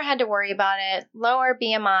never had to worry about it, lower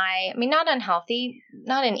BMI, I mean, not unhealthy,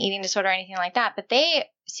 not an eating disorder or anything like that, but they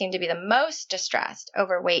seem to be the most distressed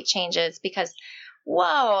over weight changes because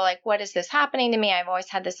whoa, like what is this happening to me? I've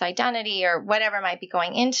always had this identity or whatever might be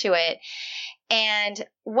going into it. And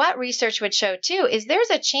what research would show too is there's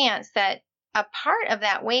a chance that a part of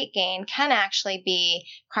that weight gain can actually be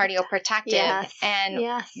cardioprotective.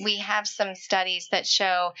 And we have some studies that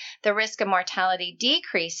show the risk of mortality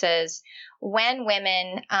decreases when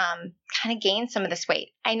women kind of gain some of this weight.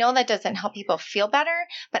 I know that doesn't help people feel better,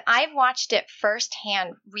 but I've watched it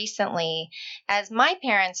firsthand recently, as my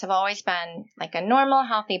parents have always been like a normal,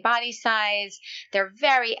 healthy body size. They're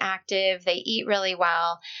very active. They eat really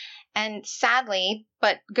well. And sadly,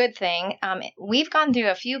 but good thing, we've gone through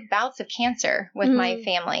a few bouts of cancer with my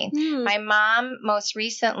family. My mom most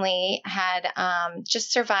recently had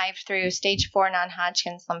just survived through stage 4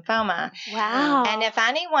 non-Hodgkin's lymphoma. Wow. And if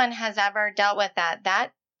anyone has ever dealt with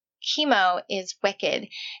that chemo is wicked.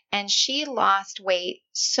 And she lost weight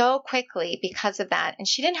so quickly because of that. And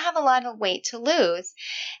she didn't have a lot of weight to lose.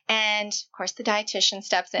 And of course, the dietitian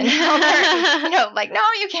steps in and helps her, no,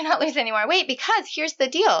 you cannot lose any more weight, because here's the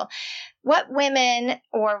deal. What women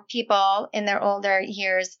or people in their older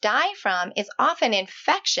years die from is often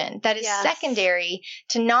infection that is secondary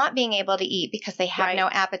to not being able to eat because they have no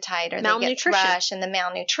appetite, or they get thrush, and the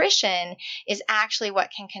malnutrition is actually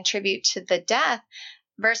what can contribute to the death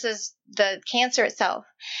versus the cancer itself.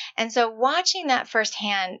 And so watching that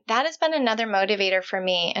firsthand, that has been another motivator for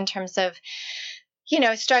me in terms of,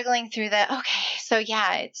 struggling through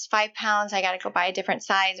it's 5 pounds. I got to go buy a different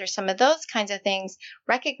size, or some of those kinds of things,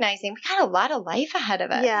 recognizing we got a lot of life ahead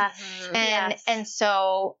of us. Yes. And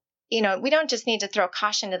so, we don't just need to throw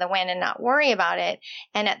caution to the wind and not worry about it.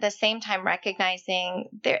 And at the same time, recognizing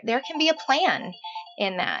there can be a plan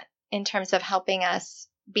in that, in terms of helping us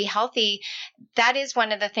be healthy. That is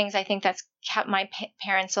one of the things I think that's kept my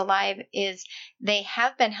parents alive, is they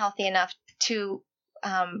have been healthy enough to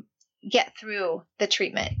get through the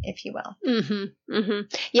treatment, if you will. Mm-hmm. Mm-hmm.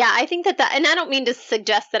 Yeah, I think that, and I don't mean to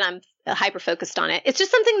suggest that I'm hyper focused on it. It's just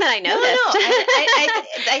something that I noticed. No.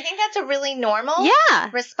 I think that's a really normal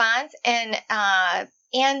response, and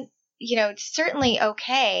certainly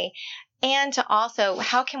okay. And to also,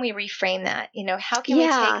 how can we reframe that? How can we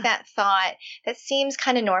take that thought that seems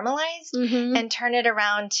kind of normalized and turn it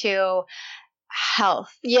around to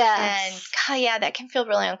health? Yes. And that can feel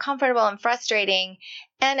really uncomfortable and frustrating.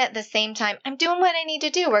 And at the same time, I'm doing what I need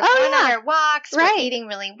to do. We're going on our walks. We're eating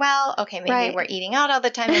really well. Okay, maybe we're eating out all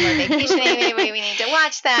the time and we're vacationing. Maybe we need to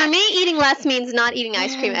watch that. For me, eating less means not eating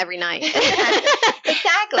ice cream every night.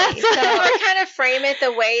 Exactly. So I kind of frame it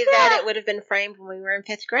the way that it would have been framed when we were in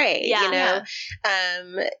 5th grade.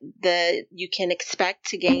 You can expect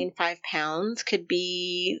to gain 5 pounds could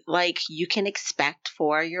be like, you can expect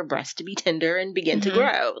for your breast to be tender and begin to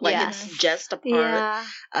grow. Like it's just a part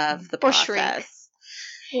of the process. Shrink.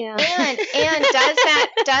 Yeah. And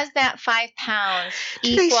does that 5 pounds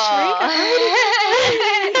equal?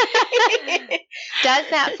 Does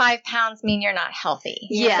that 5 pounds mean you're not healthy?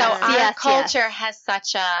 Yes. So our culture has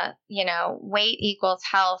such a, weight equals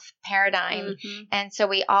health paradigm. Mm-hmm. And so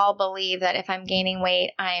we all believe that if I'm gaining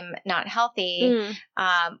weight, I'm not healthy.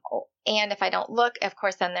 And if I don't look, of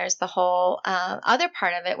course, then there's the whole other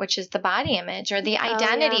part of it, which is the body image or the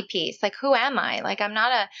identity piece. Like, who am I? Like, I'm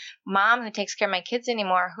not a mom who takes care of my kids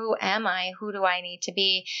anymore. Who am I? Who do I need to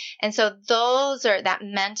be? And so that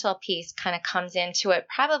mental piece kind of comes into it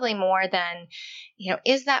probably more than,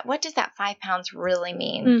 what does that 5 pounds really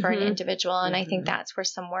mean for an individual? And I think that's where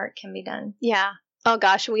some work can be done. Yeah. Oh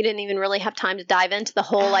gosh, we didn't even really have time to dive into the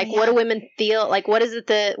whole, what do women feel? Like, what's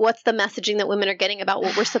the messaging that women are getting about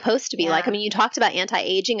what we're supposed to be like? I mean, you talked about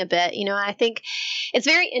anti-aging a bit, I think it's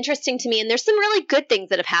very interesting to me. And there's some really good things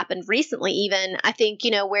that have happened recently, even, I think,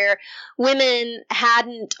 where women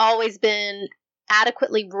hadn't always been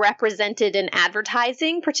adequately represented in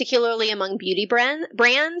advertising, particularly among beauty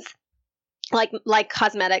brands. Like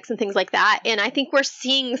cosmetics and things like that. And I think we're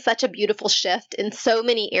seeing such a beautiful shift in so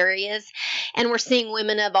many areas. And we're seeing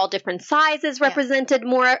women of all different sizes represented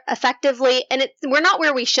more effectively. And we're not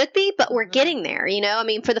where we should be, but we're getting there, I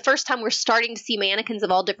mean, for the first time, we're starting to see mannequins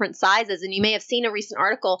of all different sizes. And you may have seen a recent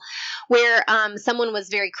article where someone was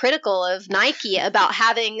very critical of Nike about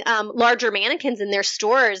having larger mannequins in their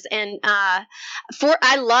stores. And I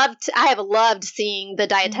have loved seeing the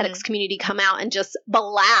dietetics community come out and just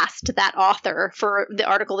blast that author for the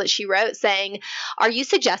article that she wrote, saying, are you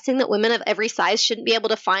suggesting that women of every size shouldn't be able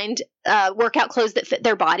to find workout clothes that fit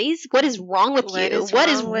their bodies? What is wrong with you? What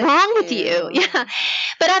is wrong with you? Yeah.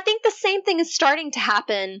 But I think the same thing is starting to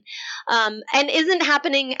happen, and isn't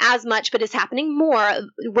happening as much, but is happening more,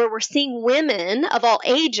 where we're seeing women of all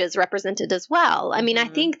ages represented as well. I mean, I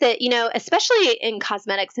think that, especially in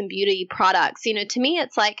cosmetics and beauty products, to me,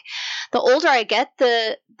 it's like the older I get,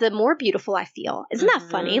 the more beautiful I feel. Isn't that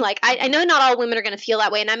funny? Like, I know not all women are going to feel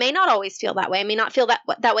that way, and I may not always feel that way. I may not feel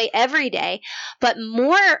that way every day, but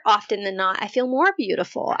more often than not, I feel more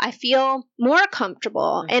beautiful. I feel more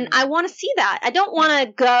comfortable, and I want to see that. I don't want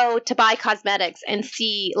to go to buy cosmetics and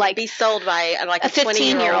see like be sold by like a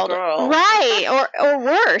 15-year-old girl, right? Or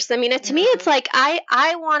worse. I mean, to me, it's like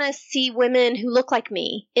I want to see women who look like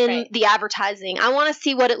me in the advertising. I want to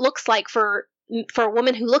see what it looks like for a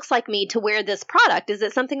woman who looks like me to wear this product. Is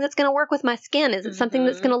it something that's going to work with my skin? Is it something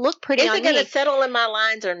that's going to look pretty on me? Is it going to settle in my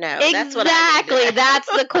lines or no? Exactly. That's what I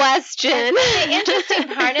that's the question. The interesting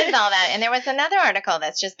part of all that, and there was another article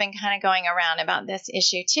that's just been kind of going around about this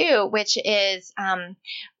issue too, which is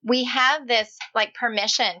we have this like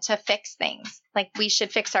permission to fix things. Like we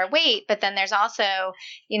should fix our weight, but then there's also,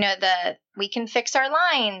 we can fix our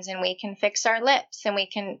lines and we can fix our lips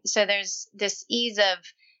and so there's this ease of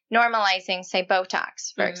normalizing, say,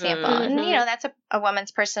 Botox, for example. And, that's a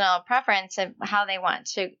woman's personal preference of how they want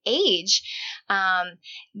to age.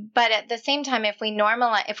 But at the same time, if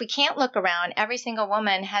we can't look around, every single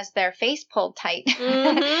woman has their face pulled tight.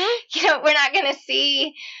 We're not going to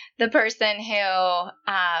see the person who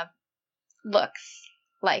looks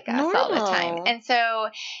like us all the time. And so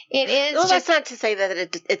it is. Well, that's not to say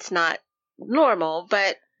that it's not normal,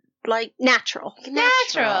 but like natural.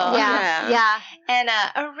 Yeah. And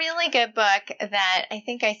a really good book that I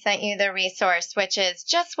think I sent you the resource, which is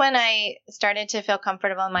just when I started to feel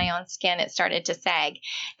comfortable in my own skin, it started to sag.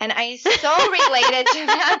 And I so related to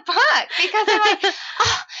that book because I'm like,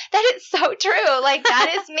 oh, that is so true. Like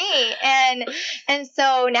that is me. And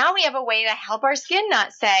so now we have a way to help our skin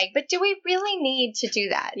not sag, but do we really need to do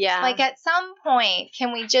that? Yeah. Like at some point,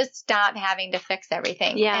 can we just stop having to fix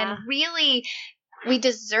everything? Yeah. And really, we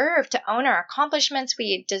deserve to own our accomplishments.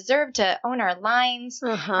 We deserve to own our lines,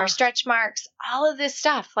 our stretch marks, all of this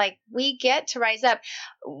stuff. Like we get to rise up.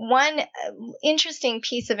 One interesting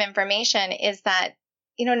piece of information is that,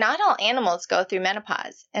 not all animals go through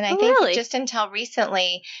menopause. And I think just until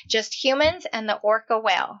recently, just humans and the orca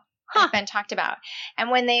whale have been talked about.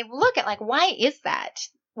 And when they look at like, why is that?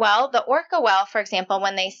 Well, the orca whale, for example,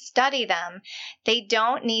 when they study them, they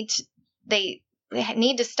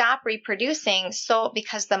need to stop reproducing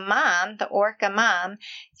because the orca mom,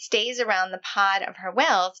 stays around the pod of her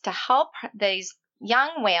whales to help these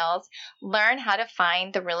young whales learn how to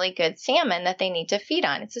find the really good salmon that they need to feed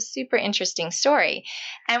on. It's a super interesting story.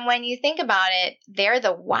 And when you think about it, they're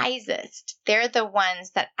the wisest. They're the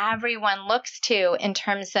ones that everyone looks to in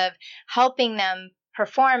terms of helping them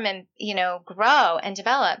perform and, grow and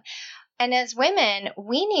develop. And as women,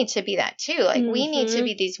 we need to be that too. Like we need to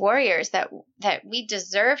be these warriors that we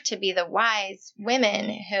deserve to be the wise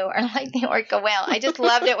women who are like the orca whale. I just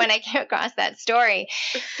loved it when I came across that story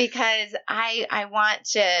because I want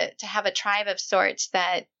to have a tribe of sorts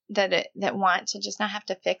that want to just not have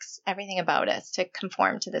to fix everything about us to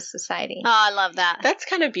conform to this society. Oh, I love that. That's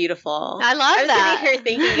kind of beautiful. I love that. I was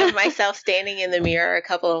sitting here thinking of myself standing in the mirror a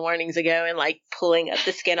couple of mornings ago and like pulling up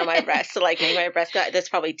the skin on my breast to like make my breast go. That's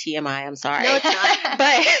probably TMI. I'm sorry. No, it's not.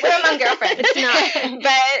 But we're among girlfriends. It's not.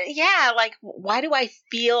 But yeah, like why do I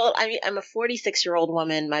feel? I mean, I'm a 46-year-old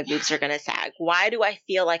woman. My boobs are gonna sag. Why do I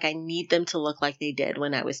feel like I need them to look like they did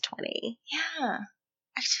when I was 20? Yeah.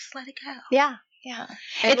 I just let it go. Yeah. Yeah.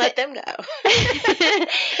 And let them go.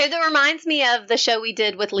 It reminds me of the show we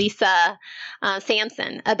did with Lisa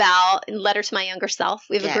Sampson about Letter to My Younger Self.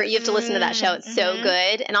 You have to listen to that show. It's so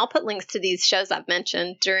good. And I'll put links to these shows I've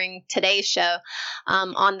mentioned during today's show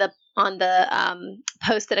on the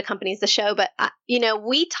post that accompanies the show. But,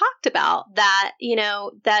 we talked about that,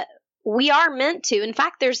 that we are meant to. In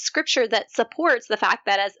fact, there's scripture that supports the fact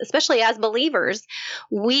that especially as believers,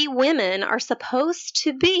 we women are supposed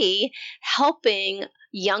to be helping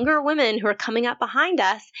younger women who are coming up behind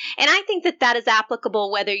us. And I think that is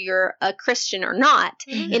applicable whether you're a Christian or not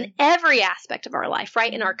in every aspect of our life,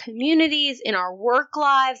 right? In our communities, in our work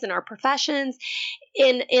lives, in our professions,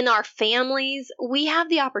 in our families, we have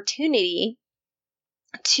the opportunity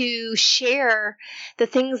to share the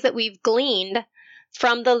things that we've gleaned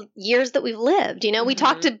from the years that we've lived. We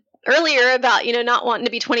talked earlier about, not wanting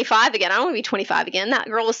to be 25 again. I don't want to be 25 again. That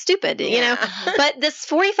girl was stupid, But this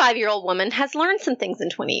 45-year-old woman has learned some things in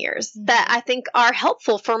 20 years that I think are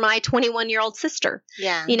helpful for my 21-year-old sister.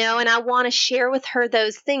 Yeah. And I want to share with her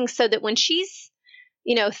those things so that when she's,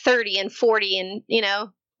 30 and 40 and,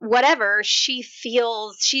 whatever, she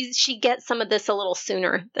feels she gets some of this a little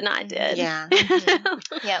sooner than I did. Yeah.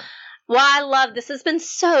 Yep. Well, I love this. Has been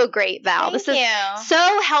so great, Val. Thank this you. is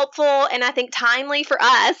so helpful and I think timely for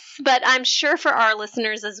us, but I'm sure for our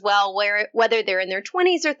listeners as well, whether they're in their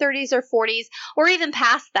 20s or 30s or 40s or even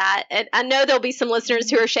past that. And I know there'll be some listeners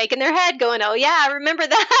who are shaking their head going, oh, yeah, I remember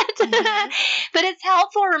that. Mm-hmm. But it's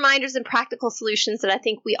helpful reminders and practical solutions that I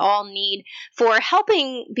think we all need for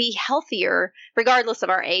helping be healthier regardless of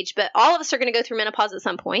our age. But all of us are going to go through menopause at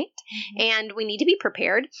some point, and we need to be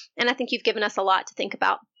prepared. And I think you've given us a lot to think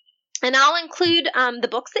about. And I'll include the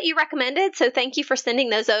books that you recommended. So thank you for sending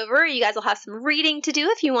those over. You guys will have some reading to do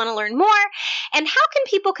if you want to learn more. And how can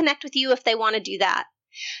people connect with you if they want to do that?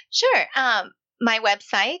 Sure. My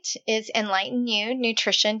website is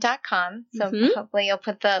enlightenyounutrition.com. So hopefully you'll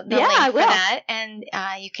put the link for that. And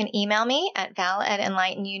you can email me at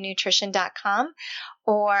val@enlightenyounutrition.com.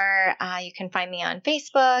 Or you can find me on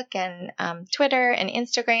Facebook and Twitter and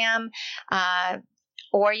Instagram.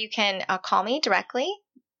 Or you can call me directly.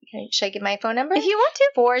 Should I give my phone number? If you want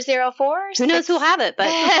to. 404. Who knows who'll have it, but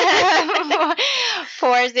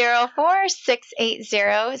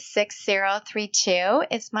 404-680-6032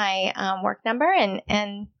 is my work number.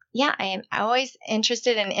 And yeah, I am always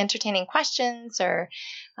interested in entertaining questions or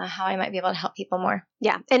how I might be able to help people more.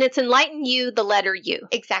 Yeah. And it's Enlighten You, the letter U.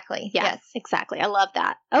 Exactly. Yes, exactly. I love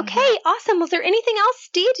that. Okay. Awesome. Was there anything else,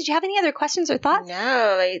 Steve? Did you have any other questions or thoughts?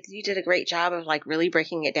 No, you did a great job of really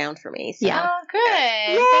breaking it down for me. So. Yeah. Oh,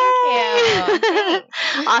 good. Thank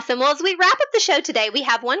you. Awesome. Well, as we wrap up the show today, we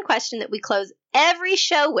have one question that we close every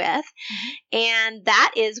show with, and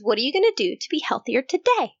that is, what are you going to do to be healthier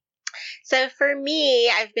today? So for me,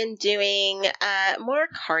 I've been doing more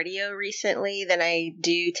cardio recently than I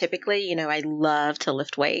do typically. You know, I love to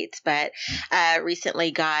lift weights, but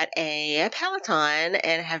recently got a Peloton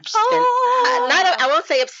and have just been, I won't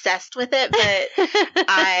say obsessed with it, but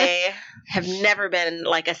I have never been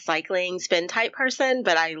like a cycling spin type person,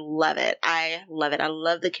 but I love it. I love it. I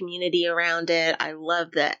love the community around it. I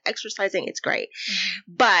love the exercising. It's great.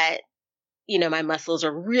 But you know, my muscles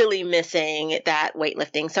are really missing that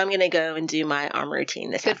weightlifting. So I'm going to go and do my arm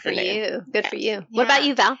routine this afternoon. Good for you. What about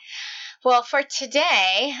you, Val? Well, for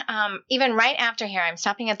today, even right after here, I'm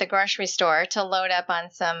stopping at the grocery store to load up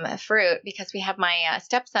on some fruit because we have my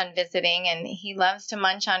stepson visiting and he loves to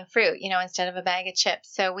munch on fruit, you know, instead of a bag of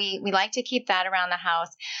chips. So we like to keep that around the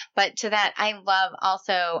house. But to that, I love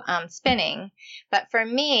also spinning. But for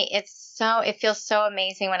me, it feels so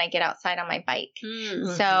amazing when I get outside on my bike.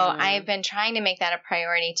 So I've been trying to make that a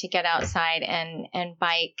priority to get outside and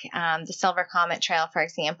bike. The Silver Comet Trail, for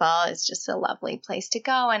example, is just a lovely place to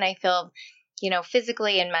go. And I feel, you know,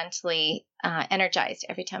 physically and mentally energized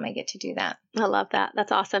every time I get to do that. I love that.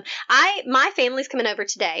 That's awesome. My family's coming over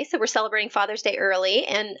today, so we're celebrating Father's Day early,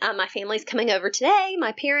 and my family's coming over today,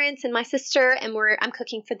 my parents and my sister, and I'm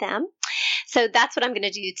cooking for them. So that's what I'm going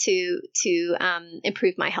to do to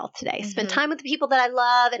improve my health today. Spend time with the people that I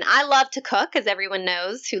love, and I love to cook, as everyone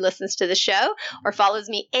knows who listens to the show or follows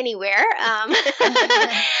me anywhere.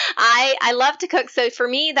 I love to cook, so for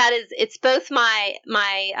me it's both my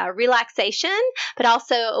relaxation, but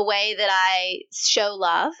also a way that I show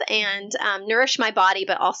love and nourish my body,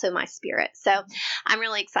 but also my spirit. So I'm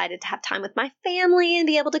really excited to have time with my family and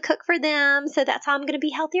be able to cook for them. So that's how I'm going to be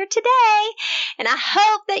healthier today. And I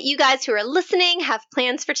hope that you guys who are listening have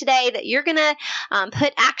plans for today that you're going to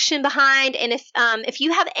put action behind. And if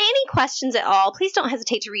you have any questions at all, please don't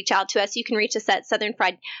hesitate to reach out to us. You can reach us at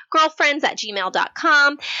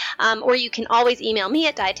southernfriedgirlfriends@gmail.com, or you can always email me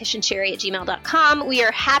at dietitiansherry@gmail.com. We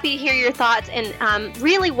are happy to hear your thoughts and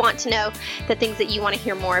really want to know the things that you want to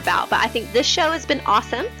hear more about. But I think this show has been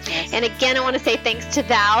awesome. Yes. And again, I want to say thanks to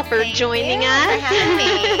Val for joining us. For having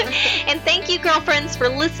me. And thank you, girlfriends, for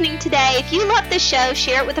listening today. If you love this show,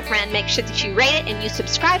 share it with a friend. Make sure that you rate it and you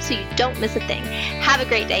subscribe so you don't miss a thing. Have a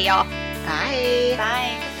great day, y'all. Bye.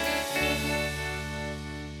 Bye.